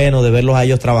muy bueno, de verlos a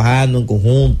ellos trabajando en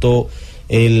conjunto,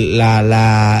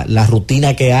 la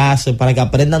rutina que hacen, para que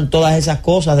aprendan todas esas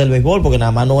cosas del béisbol, porque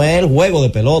nada más no es el juego de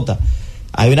pelota.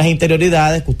 Hay unas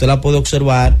interioridades que usted la puede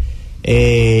observar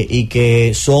y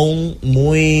que son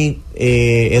muy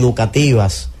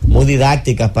educativas, muy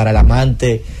didácticas para el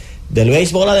amante del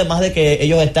béisbol, además de que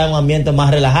ellos están en un ambiente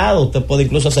más relajado. Usted puede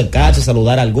incluso acercarse,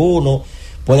 saludar a alguno,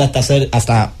 puede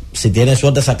hasta si tiene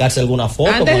suerte sacarse alguna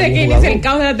foto antes de que inicie el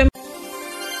caos de la temporada.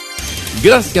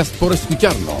 Gracias por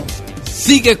escucharnos.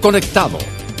 Sigue conectado.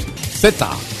 Z